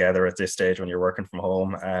blends together at this stage when you're working from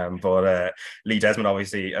home. But Lee Desmond,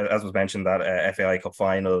 obviously, as was mentioned, that FAI Cup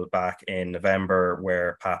final back in November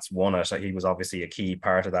where Pats won it, he was obviously a key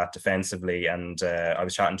part of that defensively. And I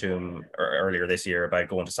was chatting to him earlier this year about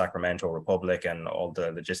going to Sacramento Republic and all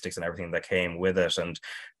the logistics and everything that came with it, and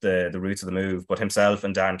the roots of the move. But himself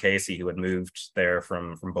and Dan Casey, who had moved there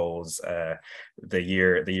from Bohs the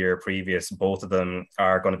year previous, both of them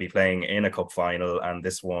are going to be playing in a cup final, and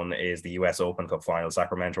this one is the US Open Cup final,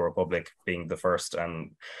 Sacramento Republic being the first,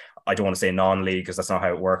 and I don't want to say non-league because that's not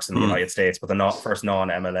how it works in the United States, but the first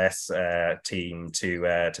non-MLS team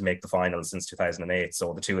to make the final since 2008.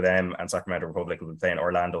 So the two of them and Sacramento Republic will be playing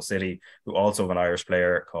Orlando City, who also have an Irish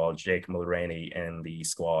player called Jake Mulroney in the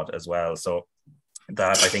squad as well. So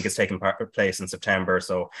that, I think, is taking place in September.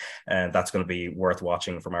 So that's going to be worth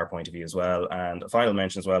watching from our point of view as well. And a final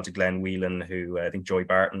mention as well to Glenn Whelan, who I think Joey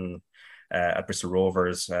Barton at Bristol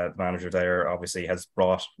Rovers, the manager there, obviously has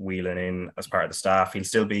brought Whelan in as part of the staff. He'll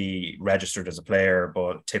still be registered as a player,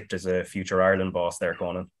 but tipped as a future Ireland boss there,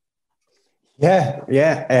 Conan. Yeah.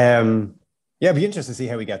 It'd be interesting to see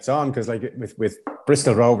how he gets on, because like with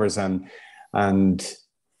Bristol Rovers and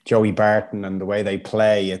Joey Barton and the way they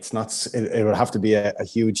play, it would have to be a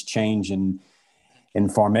huge change in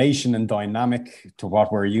formation and dynamic to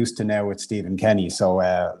what we're used to now with Stephen Kenny. So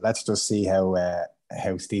let's just see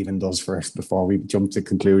how Stephen does first before we jump to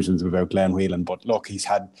conclusions about Glenn Whelan. But look, he's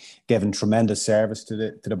given tremendous service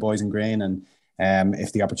to the boys in green, and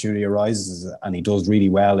if the opportunity arises, and he does really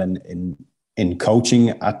well in coaching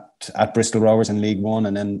at Bristol Rovers in League One,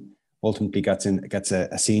 and then ultimately gets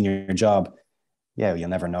a senior job, yeah, you'll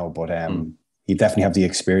never know. But he definitely have the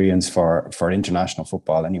experience for international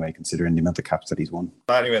football anyway, considering the amount of caps that he's won.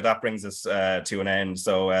 Anyway, that brings us to an end.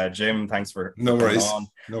 So Jim, thanks for no worries. On.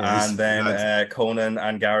 No worries. And then Conan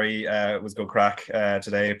and Gary, was good crack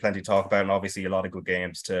today. Plenty to talk about, and obviously a lot of good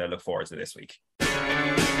games to look forward to this week.